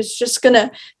down is just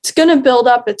it's gonna build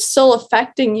up. It's still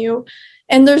affecting you.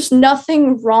 And there's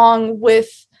nothing wrong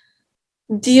with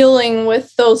dealing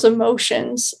with those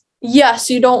emotions. Yes,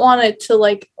 you don't want it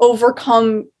to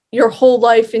overcome your whole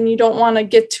life, and you don't want to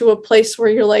get to a place where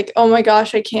you're like, oh my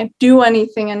gosh, I can't do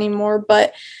anything anymore.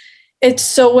 But it's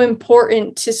so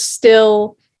important to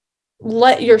still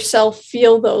let yourself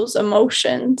feel those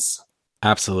emotions.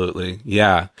 Absolutely.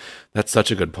 Yeah. That's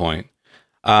such a good point.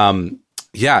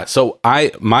 Yeah. So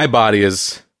my body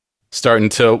is starting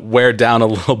to wear down a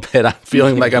little bit. I'm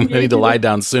feeling like I'm going to need to lie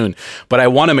down soon, but I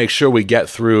want to make sure we get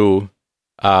through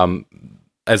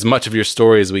as much of your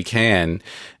story as we can.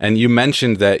 And you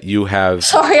mentioned that you have...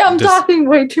 Sorry, I'm talking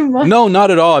way too much. No,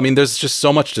 not at all. I mean, there's just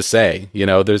so much to say.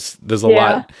 There's a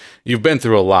lot. You've been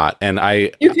through a lot, and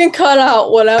You can cut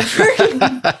out whatever.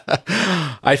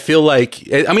 I feel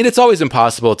like... I mean, it's always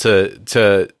impossible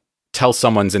to tell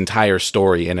someone's entire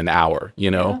story in an hour,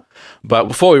 Yeah. But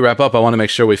before we wrap up, I want to make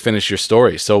sure we finish your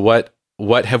story. So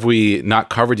what have we not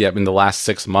covered yet in the last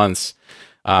 6 months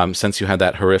since you had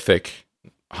that horrific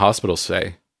hospital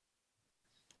stay?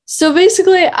 So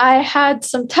basically, I had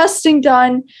some testing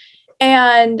done,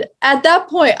 and at that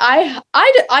point, I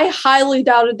highly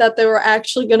doubted that they were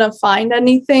actually going to find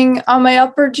anything on my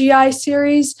upper GI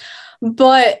series,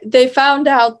 but they found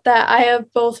out that I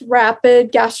have both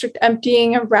rapid gastric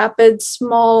emptying and rapid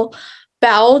small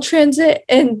bowel transit,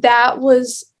 and that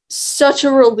was such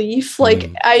a relief.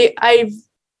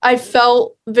 I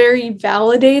felt very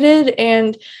validated,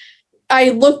 and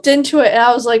I looked into it and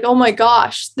I was like, oh my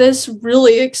gosh, this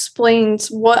really explains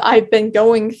what I've been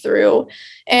going through.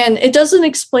 And it doesn't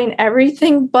explain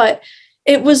everything, but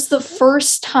it was the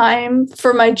first time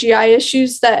for my GI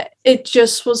issues that it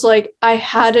just was like, I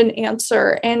had an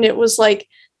answer, and it was like,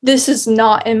 this is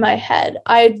not in my head.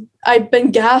 I'd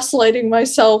been gaslighting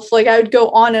myself. I would go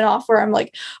on and off where I'm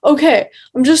like, okay,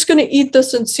 I'm just going to eat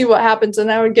this and see what happens.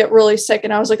 And I would get really sick.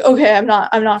 And I was like, okay, I'm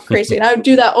not crazy. And I would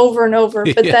do that over and over.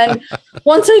 But then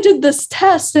once I did this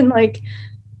test and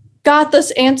got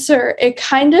this answer, it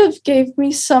kind of gave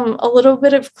me a little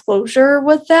bit of closure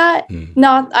with that.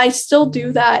 I still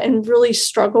do that and really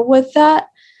struggle with that.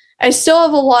 I still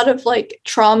have a lot of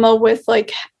trauma with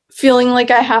feeling like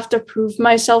I have to prove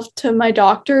myself to my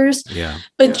doctors. Yeah.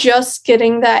 But just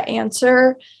getting that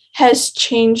answer has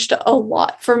changed a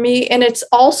lot for me. And it's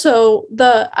also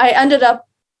I ended up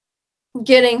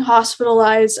getting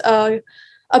hospitalized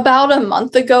about a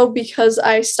month ago because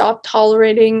I stopped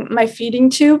tolerating my feeding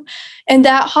tube. And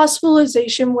that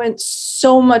hospitalization went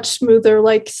so much smoother.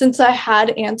 Since I had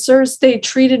answers, they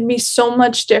treated me so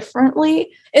much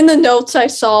differently. In the notes I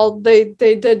saw, they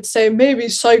did say maybe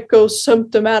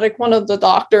psychosymptomatic, one of the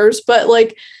doctors, but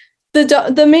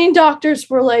the main doctors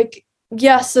were like,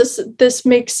 yes, this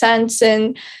makes sense.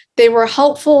 And they were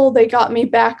helpful. They got me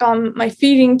back on my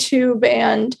feeding tube,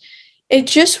 and it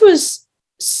just was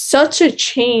such a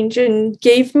change and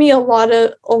gave me a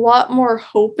lot more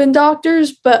hope in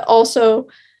doctors. But also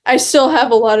I still have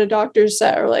a lot of doctors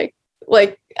that are like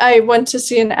I went to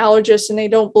see an allergist and they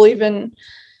don't believe in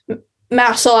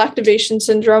mast cell activation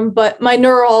syndrome, but my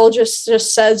neurologist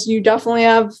just says you definitely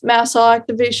have mast cell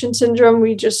activation syndrome.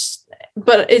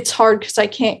 But it's hard because I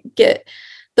can't get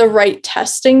the right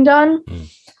testing done.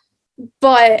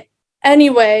 But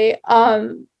anyway,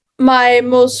 my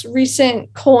most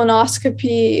recent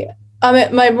colonoscopy,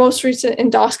 my most recent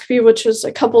endoscopy, which was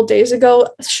a couple days ago,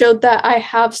 showed that I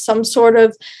have some sort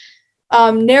of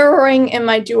narrowing in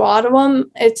my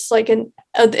duodenum. It's like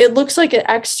it looks like an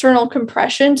external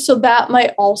compression. So that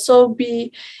might also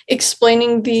be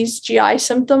explaining these GI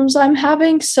symptoms I'm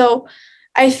having. So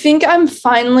I think I'm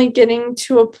finally getting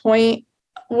to a point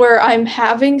where I'm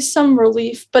having some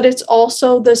relief, but it's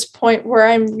also this point where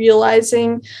I'm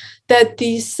realizing that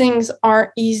these things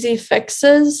aren't easy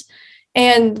fixes.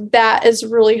 And that is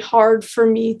really hard for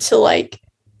me to like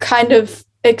kind of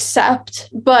accept.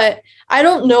 But I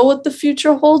don't know what the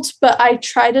future holds, but I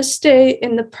try to stay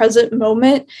in the present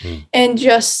moment and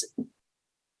just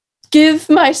do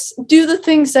the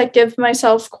things that give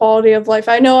myself quality of life.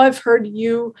 I know I've heard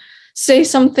you say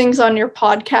some things on your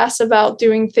podcast about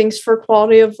doing things for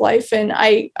quality of life. And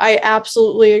I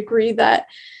absolutely agree that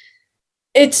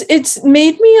it's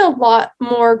made me a lot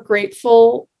more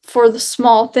grateful for the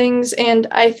small things. And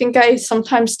I think I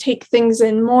sometimes take things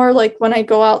in more. Like when I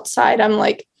go outside, I'm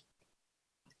like,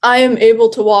 I am able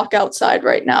to walk outside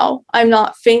right now. I'm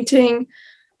not fainting.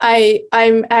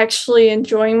 I'm actually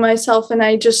enjoying myself, and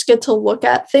I just get to look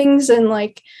at things and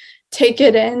like take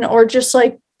it in, or just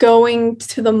like going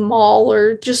to the mall,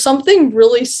 or just something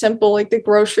really simple like the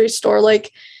grocery store,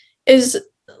 like is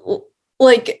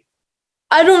like,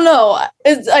 I don't know.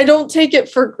 I don't take it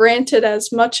for granted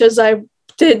as much as I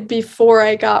did before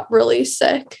I got really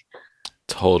sick.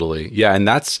 Totally. Yeah. And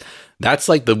that's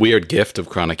like the weird gift of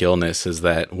chronic illness, is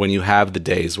that when you have the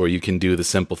days where you can do the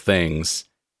simple things,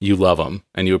 you love them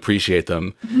and you appreciate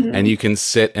them, and you can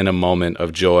sit in a moment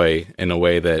of joy in a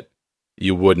way that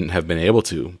you wouldn't have been able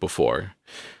to before.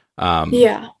 And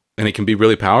it can be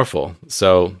really powerful.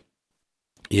 So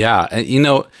yeah.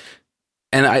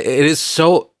 And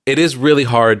it is really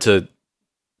hard to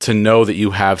know that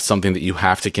you have something that you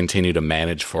have to continue to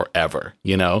manage forever,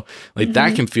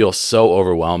 that can feel so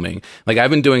overwhelming. Like I've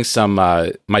been doing some,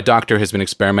 my doctor has been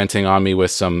experimenting on me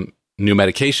with some new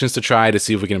medications to try to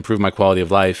see if we can improve my quality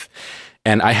of life.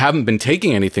 And I haven't been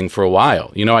taking anything for a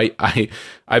while.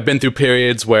 I've been through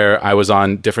periods where I was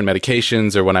on different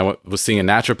medications, or when I was seeing a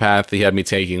naturopath, he had me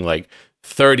taking like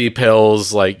 30 pills,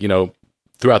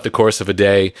 throughout the course of a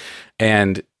day.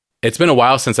 And it's been a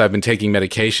while since I've been taking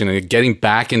medication, and getting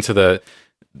back into the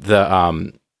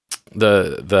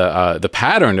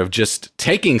pattern of just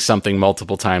taking something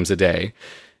multiple times a day.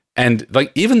 And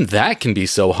like, even that can be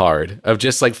so hard, of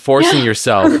just like forcing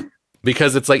yourself,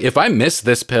 because it's like, if I miss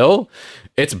this pill,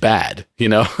 it's bad,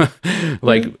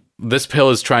 like this pill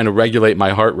is trying to regulate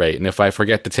my heart rate. And if I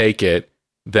forget to take it,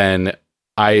 then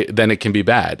it can be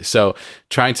bad. So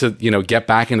trying to, get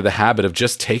back into the habit of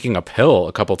just taking a pill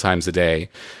a couple times a day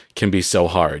can be so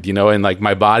hard, and like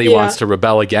my body wants to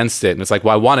rebel against it. And it's like,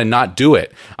 well, I want to not do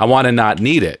it. I want to not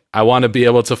need it. I want to be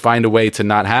able to find a way to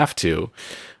not have to.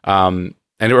 And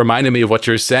it reminded me of what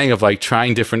you're saying of like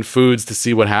trying different foods to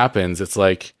see what happens. It's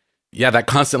like, that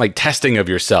constant like testing of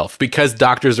yourself, because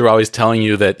doctors are always telling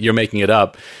you that you're making it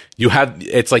up.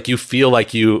 It's like you feel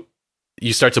like you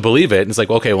start to believe it. And it's like,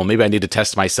 okay, well, maybe I need to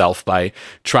test myself by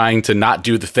trying to not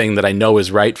do the thing that I know is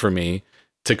right for me,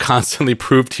 to constantly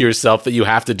prove to yourself that you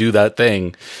have to do that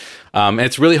thing. And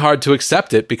it's really hard to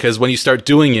accept it, because when you start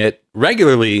doing it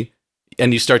regularly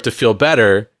and you start to feel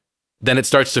better, then it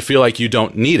starts to feel like you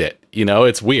don't need it.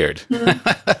 It's weird.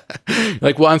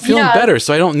 Like, well, I'm feeling better,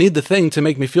 so I don't need the thing to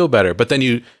make me feel better. But then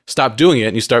you stop doing it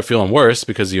and you start feeling worse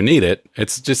because you need it.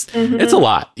 It's just, it's a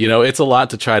lot, it's a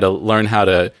lot to try to learn how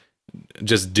to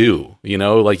just do,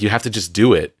 like you have to just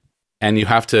do it, and you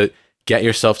have to get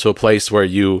yourself to a place where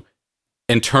you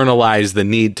internalize the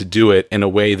need to do it in a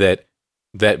way that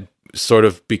sort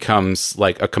of becomes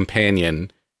like a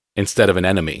companion instead of an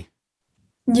enemy.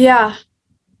 Yeah,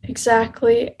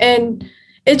 exactly. And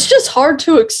it's just hard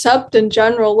to accept in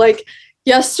general. Like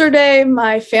yesterday,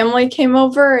 my family came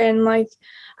over, and like,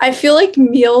 I feel like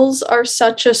meals are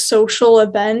such a social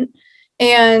event,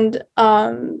 and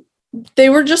they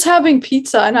were just having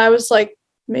pizza, and I was like,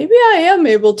 maybe I am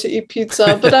able to eat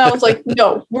pizza, but I was like,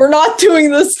 no, we're not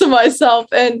doing this to myself.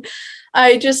 And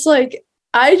I just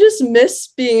miss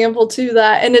being able to do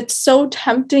that. And it's so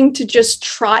tempting to just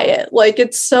try it. Like,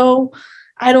 it's so,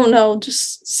 I don't know,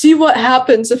 just see what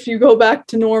happens if you go back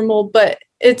to normal. But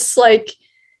it's like,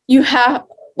 you have,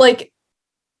 like,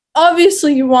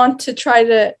 obviously you want to try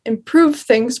to improve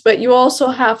things, but you also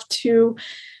have to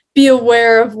be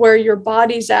aware of where your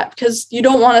body's at, because you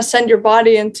don't want to send your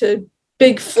body into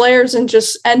big flares and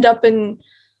just end up in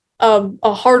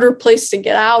a harder place to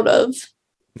get out of.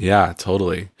 Yeah,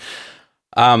 totally.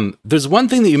 There's one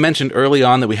thing that you mentioned early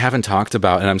on that we haven't talked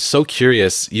about, and I'm so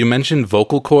curious. You mentioned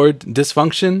vocal cord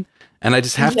dysfunction, and I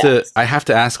just have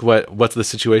to ask what's the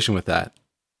situation with that?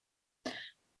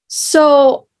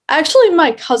 So actually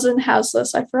my cousin has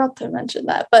this. I forgot to mention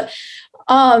that, but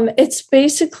it's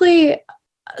basically,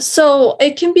 so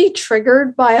it can be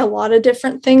triggered by a lot of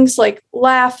different things like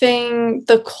laughing,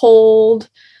 the cold,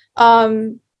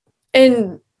 and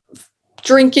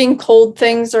drinking cold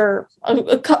things, or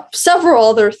several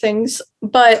other things.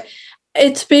 But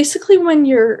it's basically when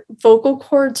your vocal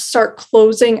cords start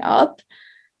closing up.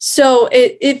 So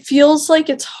it feels like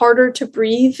it's harder to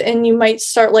breathe, and you might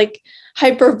start like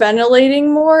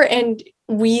hyperventilating more and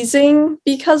wheezing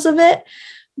because of it.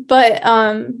 But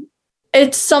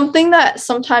it's something that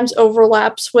sometimes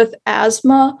overlaps with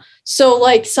asthma. So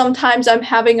like sometimes I'm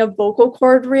having a vocal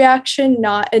cord reaction,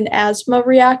 not an asthma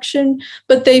reaction,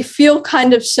 but they feel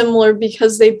kind of similar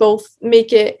because they both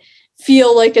make it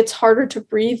feel like it's harder to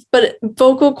breathe. But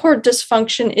vocal cord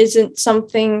dysfunction isn't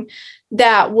something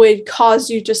that would cause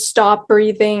you to stop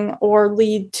breathing or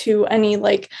lead to any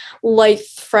like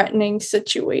life-threatening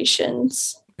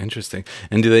situations. Interesting.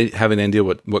 And do they have an idea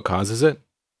what causes it?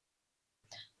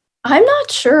 I'm not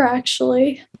sure,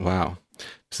 actually. Wow.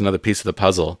 It's another piece of the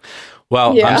puzzle.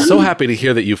 Well, Yeah. I'm so happy to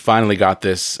hear that you finally got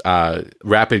this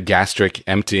rapid gastric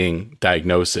emptying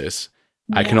diagnosis.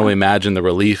 I can only imagine the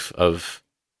relief of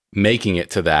making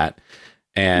it to that.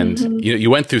 And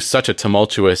you went through such a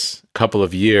tumultuous couple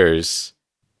of years.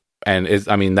 And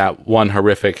that one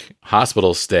horrific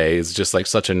hospital stay is just like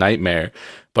such a nightmare.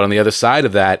 But on the other side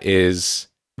of that is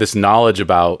this knowledge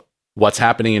about what's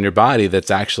happening in your body that's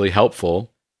actually helpful.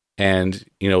 And,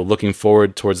 looking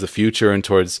forward towards the future and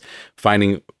towards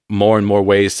finding more and more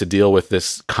ways to deal with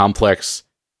this complex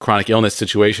chronic illness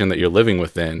situation that you're living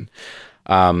within.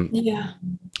 Yeah.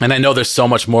 And I know there's so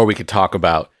much more we could talk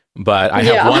about, but I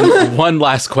have one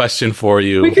last question for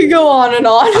you. We could go on and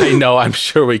on. I know, I'm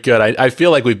sure we could. I feel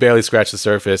like we barely scratched the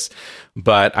surface,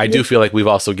 but I do feel like we've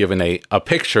also given a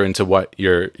picture into what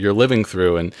you're living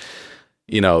through, and,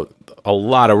 a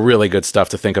lot of really good stuff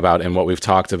to think about in what we've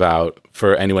talked about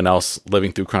for anyone else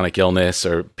living through chronic illness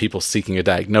or people seeking a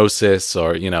diagnosis,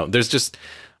 or, there's just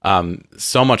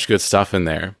so much good stuff in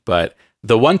there. But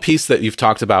the one piece that you've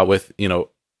talked about with,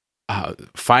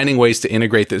 finding ways to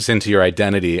integrate this into your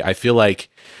identity, I feel like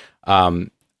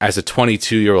as a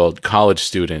 22-year-old college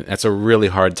student, that's a really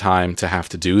hard time to have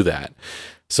to do that.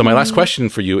 So my last question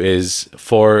for you is,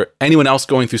 for anyone else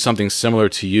going through something similar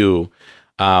to you,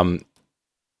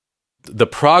 the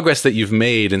progress that you've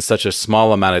made in such a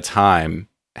small amount of time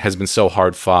has been so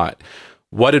hard fought.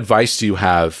 What advice do you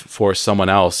have for someone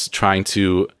else trying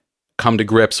to come to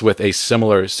grips with a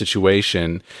similar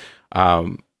situation?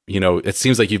 It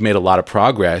seems like you've made a lot of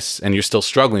progress and you're still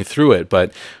struggling through it,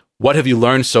 but what have you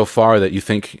learned so far that you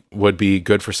think would be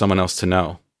good for someone else to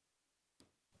know?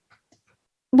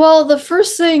 Well, the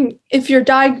first thing, if you're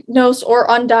diagnosed or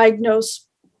undiagnosed,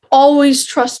 always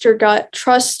trust your gut.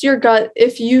 Trust your gut.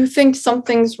 If you think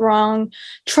something's wrong,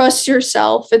 trust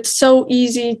yourself. It's so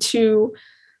easy to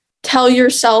tell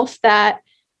yourself that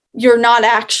you're not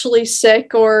actually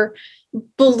sick, or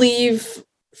believe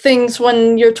things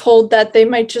when you're told that they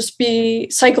might just be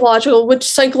psychological, which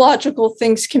psychological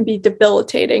things can be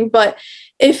debilitating. But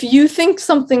if you think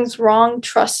something's wrong,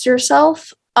 trust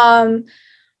yourself.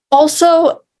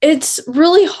 Also, it's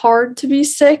really hard to be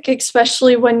sick,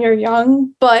 especially when you're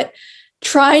young, but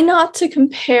try not to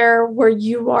compare where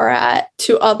you are at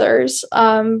to others.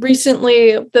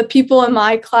 Recently, the people in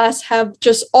my class have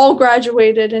just all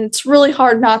graduated, and it's really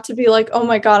hard not to be like, oh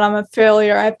my God, I'm a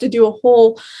failure. I have to do a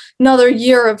whole another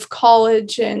year of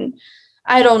college, and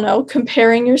I don't know,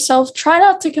 comparing yourself. Try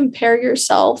not to compare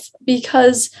yourself,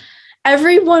 because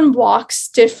everyone walks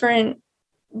different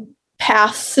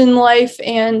paths in life,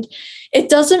 and it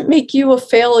doesn't make you a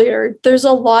failure. There's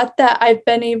a lot that I've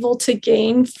been able to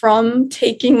gain from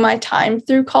taking my time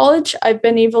through college. I've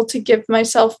been able to give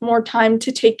myself more time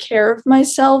to take care of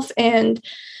myself and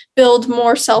build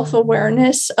more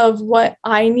self-awareness of what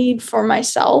I need for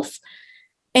myself.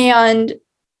 And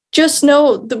just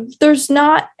know there's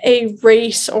not a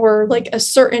race or like a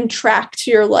certain track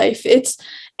to your life. It's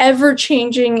ever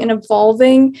changing and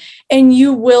evolving, and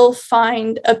you will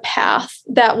find a path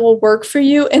that will work for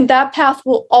you. And that path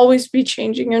will always be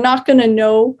changing. You're not going to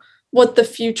know what the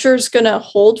future is going to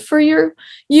hold for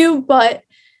you, but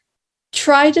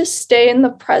try to stay in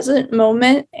the present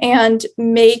moment and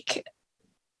make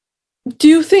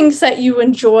do things that you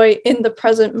enjoy in the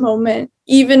present moment,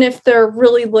 even if they're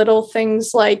really little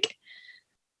things like,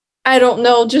 I don't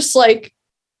know, just like,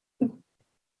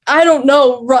 I don't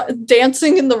know,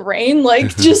 dancing in the rain,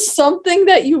 like just something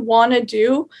that you want to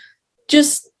do.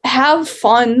 Just have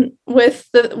fun with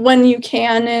when you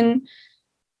can. And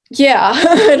yeah,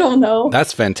 I don't know.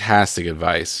 That's fantastic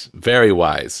advice. Very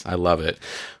wise. I love it.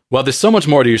 Well, there's so much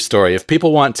more to your story. If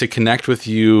people want to connect with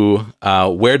you,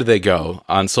 where do they go?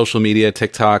 On social media,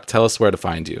 TikTok? Tell us where to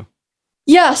find you.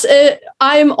 Yes,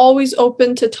 I'm always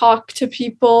open to talk to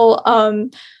people.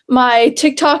 My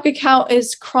TikTok account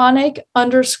is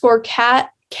chronic_cat,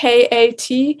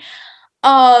 KAT.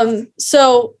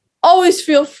 So always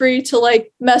feel free to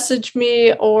like message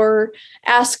me or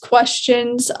ask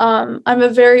questions. I'm a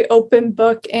very open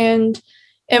book and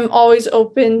am always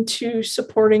open to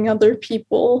supporting other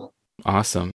people.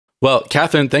 Awesome. Well,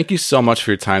 Catherine, thank you so much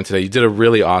for your time today. You did a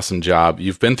really awesome job.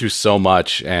 You've been through so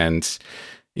much, and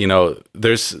you know,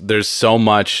 there's so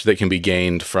much that can be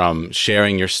gained from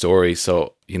sharing your story.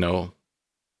 So, you know,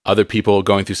 other people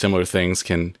going through similar things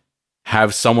can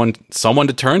have someone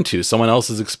to turn to, someone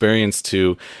else's experience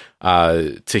to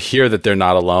hear that they're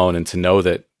not alone, and to know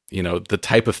that, you know, the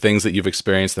type of things that you've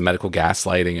experienced, the medical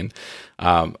gaslighting,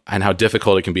 and how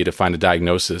difficult it can be to find a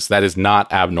diagnosis. That is not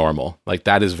abnormal. Like,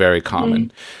 that is very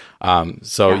common.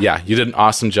 So yeah, you did an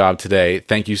awesome job today.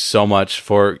 Thank you so much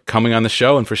for coming on the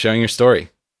show and for sharing your story.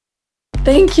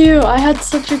 Thank you. I had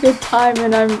such a good time,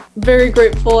 and I'm very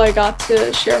grateful I got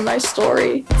to share my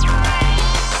story.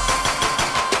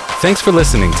 Thanks for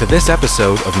listening to this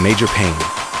episode of Major Pain.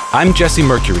 I'm Jesse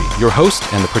Mercury, your host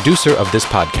and the producer of this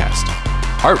podcast.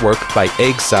 Artwork by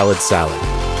Egg Salad Salad.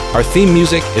 Our theme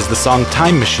music is the song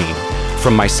Time Machine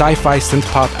from my sci-fi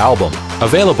synth-pop album,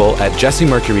 available at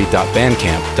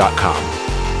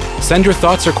jessemmercury.bandcamp.com. Send your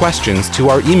thoughts or questions to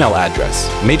our email address,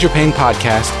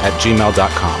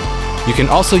 majorpainpodcast@gmail.com. You can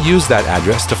also use that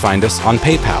address to find us on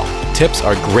PayPal. Tips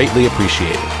are greatly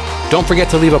appreciated. Don't forget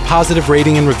to leave a positive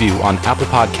rating and review on Apple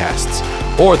Podcasts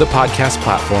or the podcast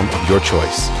platform of your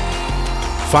choice.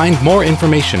 Find more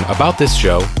information about this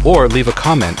show or leave a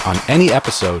comment on any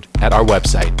episode at our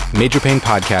website,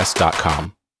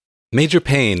 majorpainpodcast.com. Major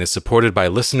Pain is supported by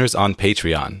listeners on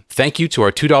Patreon. Thank you to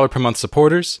our $2 per month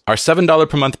supporters, our $7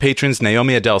 per month patrons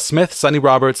Naomi Adele Smith, Sunny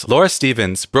Roberts, Laura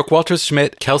Stevens, Brooke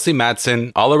Walters-Schmidt, Kelsey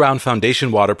Madsen, All Around Foundation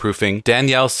Waterproofing,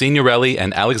 Danielle Signorelli,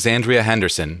 and Alexandria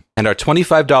Henderson. And our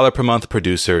 $25 per month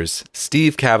producers,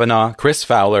 Steve Kavanaugh, Chris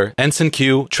Fowler, Ensign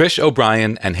Q, Trish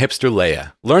O'Brien, and Hipster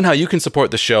Leia. Learn how you can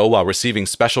support the show while receiving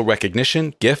special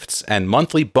recognition, gifts, and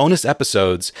monthly bonus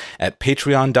episodes at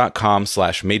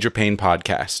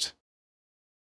patreon.com/majorpainpodcast.